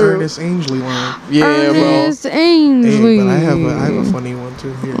like an through. Ernest Angley line. Yeah, Ernest Hey, Ainsley. but I have a funny one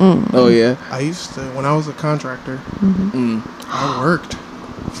too here. bro. Oh, yeah. I used to, when I was a contractor, I worked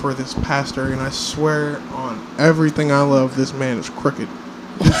for this pastor, and I swear on everything I love, this man is crooked.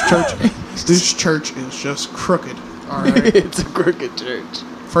 This church is just crooked. All right. It's a crooked church.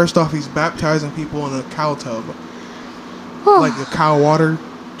 First off, he's baptizing people in a cow tub, like a cow water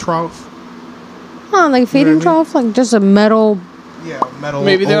trough. Huh, like feeding what I mean? trough, like just a metal. Yeah, metal.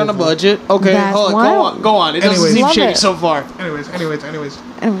 Maybe they're on a oval. budget. Okay, That's hold on. wild. Go on. It doesn't Anyways. seem Love shady it. so far. Anyways. Anyways,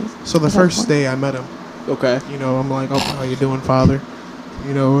 So the first day I met him, Okay. you know, I'm like, oh, how you doing, Father?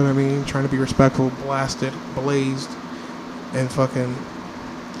 You know what I mean? Trying to be respectful, blasted, blazed, and fucking.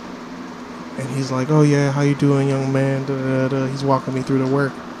 And he's like, oh yeah, how you doing, young man? Da, da, da. He's walking me through the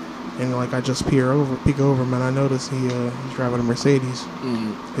work, and like I just peek over him, and I notice he's driving a Mercedes.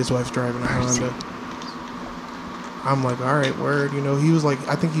 His wife's driving a Honda. I'm like, all right, word. You know, he was like,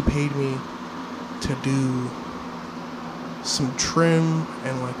 I think he paid me to do some trim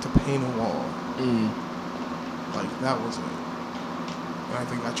and like to paint a wall. Like that was it. And I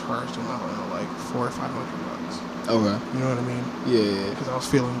think I charged him, I don't know, like $400 or $500. Okay. You know what I mean? Yeah. Because I was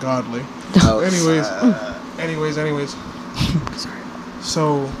feeling godly. Oh, Anyways.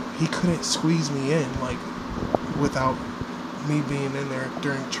 So he couldn't squeeze me in, like, without me being in there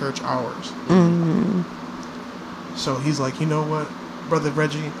during church hours. So he's like, you know what, Brother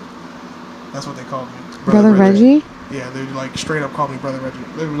Reggie? That's what they called me. Brother Reggie? Yeah, they like straight up called me Brother Reggie.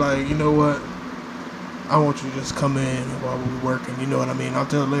 They were like, you know what? I want you to just come in while we're working. You know what I mean? I'll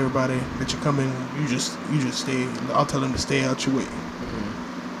tell everybody that you come in. You just stay. I'll tell them to stay out your way.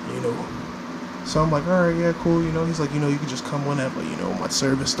 You know. So I'm like, all right, yeah, cool. You know, he's like, you know, you can just come whenever. You know, my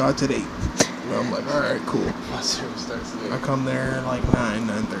service starts at 8. You know, I'm like, all right, cool. My service starts today. I come there at like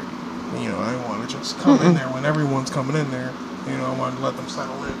 9:30. You know, I want to just come in there when everyone's coming in there. You know, I wanted to let them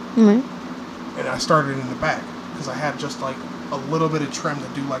settle in. And I started in the back because I had just like a little bit of trim to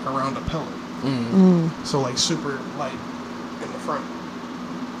do like around a pillar. So like super light in the front.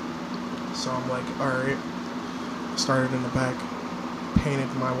 So I'm like, alright. Started in the back, painted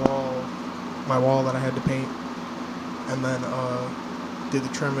my wall that I had to paint, and then did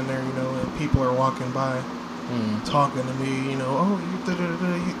the trim in there, you know, and people are walking by talking to me, you know, oh,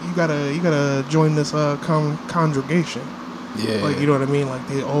 you gotta join this congregation. Yeah. Like, you know what I mean? Like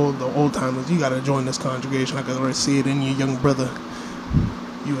the old timers, you gotta join this congregation. I could already see it in your young brother.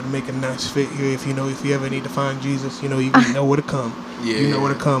 You would make a nice fit here if you ever need to find Jesus. You know, you know where to come. Yeah. You know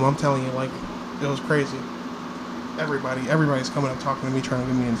where to come. I'm telling you, like, it was crazy. Everybody's coming up talking to me, trying to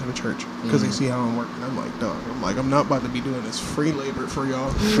get me into the church because they see how I'm working. I'm like, dog. I'm not about to be doing this free labor for y'all.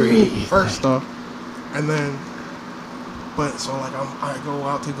 Free. First off, and then, but so like I go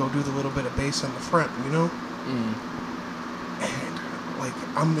out to go do the little bit of bass in the front, you know. And like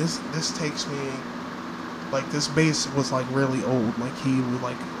this takes me. Like, this bass was, like, really old. Like, he was,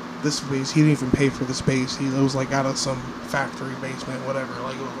 like, this bass, he didn't even pay for this bass. It was, like, out of some factory basement, whatever.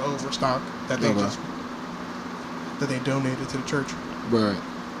 Like, it was overstock that they that they donated to the church. Right.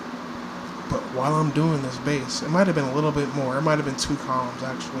 But while I'm doing this bass, it might have been a little bit more. It might have been 2 columns,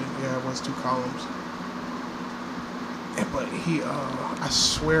 actually. Yeah, it was 2 columns. But he, I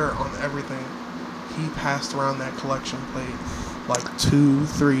swear on everything, he passed around that collection plate like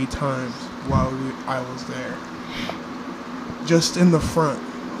 2-3 times while I was there. Just in the front,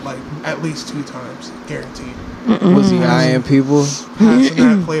 like at least 2 times, guaranteed. Was he eyeing people? Passing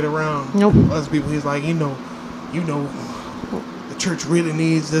that plate around. Nope. Other people, he's like, you know, the church really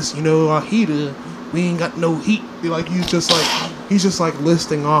needs this, our heater. We ain't got no heat. He's just like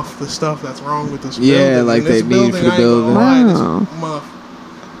listing off the stuff that's wrong with this building. Yeah, like they need for the building. Wow.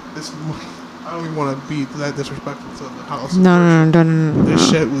 I don't even want to be that disrespectful to the house. No. This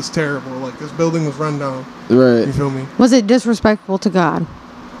shit was terrible. Like, this building was run down. Right. You feel me? Was it disrespectful to God?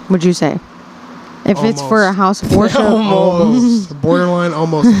 Would you say? If it's for a house of worship, Almost. Borderline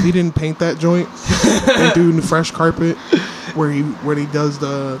almost. If he didn't paint that joint and do the fresh carpet where he does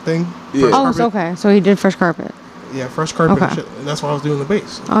the thing. Yeah. Fresh oh, carpet. so okay. So he did fresh carpet. Yeah, fresh carpet and Okay. shit. And that's why I was doing the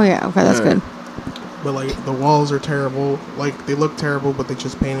bass. Oh yeah. Okay, that's Yeah. good. But like the walls are terrible. Like they look terrible, but they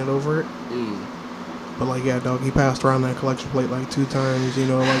just painted over it. But like, yeah, dog, he passed around that collection plate like 2 times.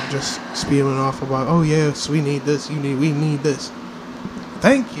 Like just spewing off about, oh yes, we need this. We need this.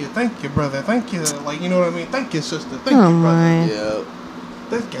 Thank you, brother. Thank you. Like, you know what I mean? Thank you, sister. Thank Oh you, brother. my. Yeah.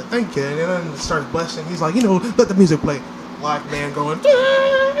 Thank you. And then it starts blessing. He's like, let the music play. Live band going,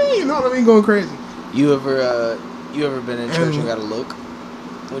 you know what I mean? Going crazy. You ever been in church and And- got a look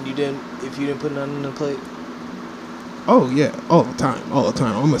when you didn't, if you didn't put nothing on the plate? Oh yeah, all the time.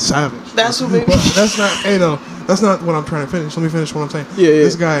 I'm a savage. That's what made me. That's not. Hey, no, that's not what I'm trying to finish. Let me finish what I'm saying. Yeah.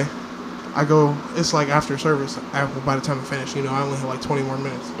 This guy, I go. It's like after service. By the time I finish, I only have like 20 more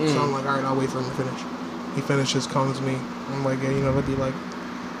minutes. So I'm like, all right, I'll wait for him to finish. He finishes, comes to me. I'm like, yeah, that'd be like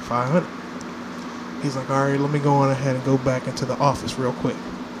 500. He's like, all right, let me go on ahead and go back into the office real quick.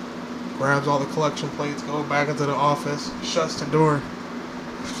 Grabs all the collection plates, go back into the office, shuts the door.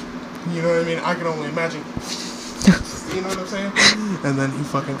 You know what I mean? I can only imagine. You know what I'm saying? And then he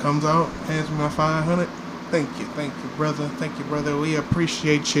fucking comes out, hands me my 500. Thank you, brother. Thank you, brother. We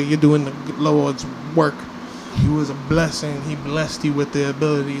appreciate you. You're doing the Lord's work. You was a blessing. He blessed you with the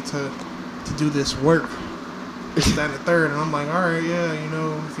ability to do this work. This, that, and the third. And I'm like, all right, yeah,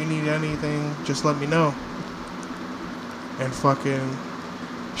 if you need anything, just let me know. And fucking,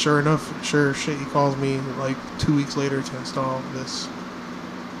 sure enough, sure shit, he calls me like 2 weeks later to install this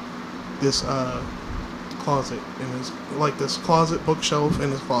closet in his, like this closet bookshelf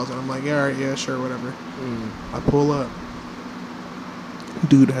in his closet. I'm like, yeah, all right, yeah, sure, whatever. I pull up.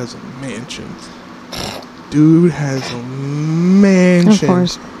 Dude has a mansion. Of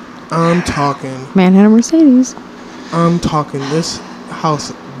course. I'm talking. Man had a Mercedes. I'm talking. This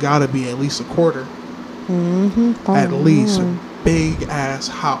house gotta be at least a quarter. Mm-hmm. At least a big ass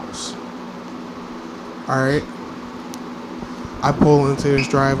house. All right. I pull into his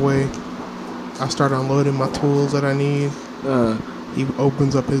driveway. I start unloading my tools that I need. He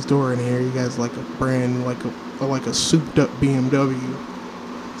opens up his door, and here you guys like a brand, like a souped up BMW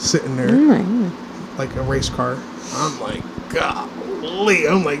sitting there, like a race car. I'm like, golly.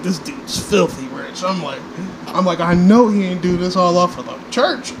 I'm like, this dude's filthy rich. I'm like, I know he ain't do this all off of the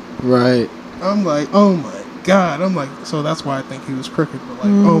church. Right. I'm like, oh my God. I'm like, so that's why I think he was crooked. But like,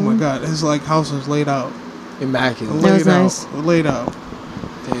 oh my God, his like house is laid out. Immaculate. That was nice. Laid out.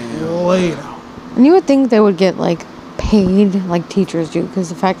 Damn. Laid out. And you would think they would get like paid like teachers do, because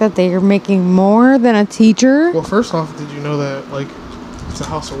the fact that they are making more than a teacher. Well, first off, did you know that like it's a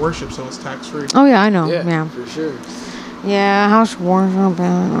house of worship, so it's tax free? Oh yeah, I know. Yeah, Yeah. for sure. Yeah, house of worship.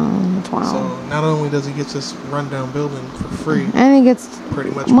 Wow. So not only does he get this rundown building for free, And he gets pretty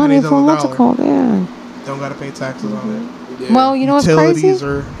much money pennies from on the what's it dollar. called? Yeah. Don't gotta pay taxes on it. Yeah. Well, you know what's Utilities crazy?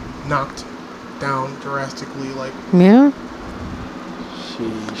 are knocked down drastically. Like, Yeah.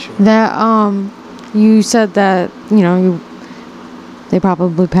 Sheesh. That you said that they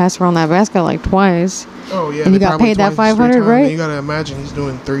probably passed around that basket like twice. oh yeah, And you they got probably paid that twice, 500, 3 times. right? You gotta imagine he's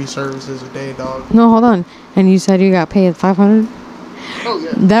doing 3 services a day, dog. No, hold on. And you said you got paid 500. Oh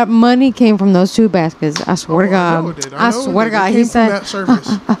yeah. That money came from those 2 baskets. I swear to Oh, I know God. it did. I know it swear to did. It God. came He from said. that service.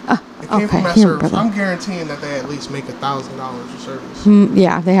 It came from Okay, that here, service. brother. I'm guaranteeing that they at least make $1,000 a service.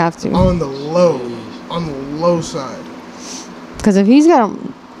 Yeah, they have to. On the low side. Because if he's got a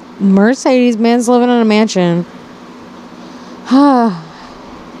Mercedes, man's living in a mansion.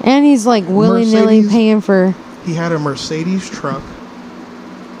 And he's like willy-nilly Mercedes? paying for. He had a Mercedes truck.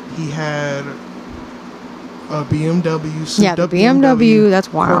 He had a BMW. Yeah, the BMW,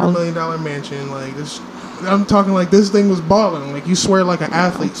 that's wild. $250,000 mansion. Like this, I'm talking like this thing was balling. Like you swear like an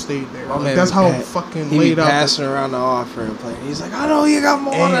athlete stayed there. My Like, man that's be how pat- fucking he laid be out. passing around the offer and playing. He's like, I know you got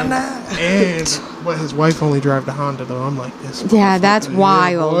more than that. And but his wife only drive the Honda though. I'm like this. Yeah, that's motherfucker,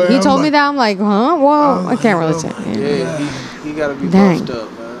 wild. boy. He I'm told me like- that. I'm like, huh? Whoa, I can't really oh say. my Yeah. Yeah, he gotta be Dang. buffed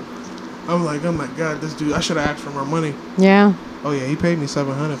up, man. I'm like, oh my god, this dude. I should have asked for more money. Yeah. Oh yeah, he paid me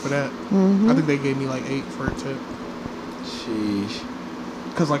 $700 for that. Mhm. I think they gave me like $8 for it too. Sheesh.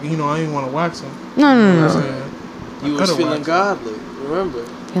 Cause like I didn't want to wax him. No, no, You know no, what I'm no. saying? You I was coulda feeling waxed godly, remember? him.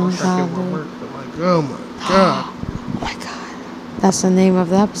 Feeling Trying to get godly. more work, but like, oh my god. Oh my god. That's the name of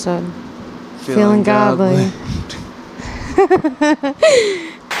the episode. Feeling godly.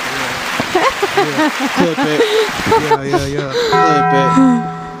 Clip it. Yeah. Clip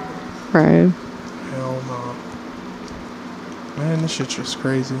it. Right. Hell no. Man, this shit's just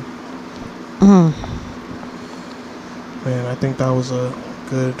crazy. Mm. Man, I think that was a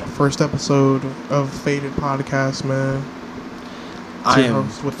good first episode of Faded Podcast, man. I Two am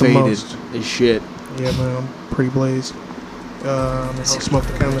hosts with the faded most. as shit. Yeah, man, I'm pretty blazed. I'm the host, Smoke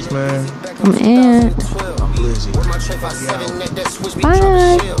the Chemist, man. I'm Ant. I'm Blizzy. With my tray 5-7 net, that switch be Bye.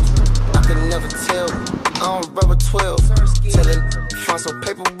 dropping shells. I could never tell. I don't rubber 12. Telling Fonso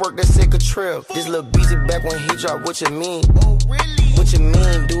paperwork that said Catrell. This little busy back when he drop, what you mean? What you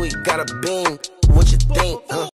mean? Do he got a beam? What you think? Huh?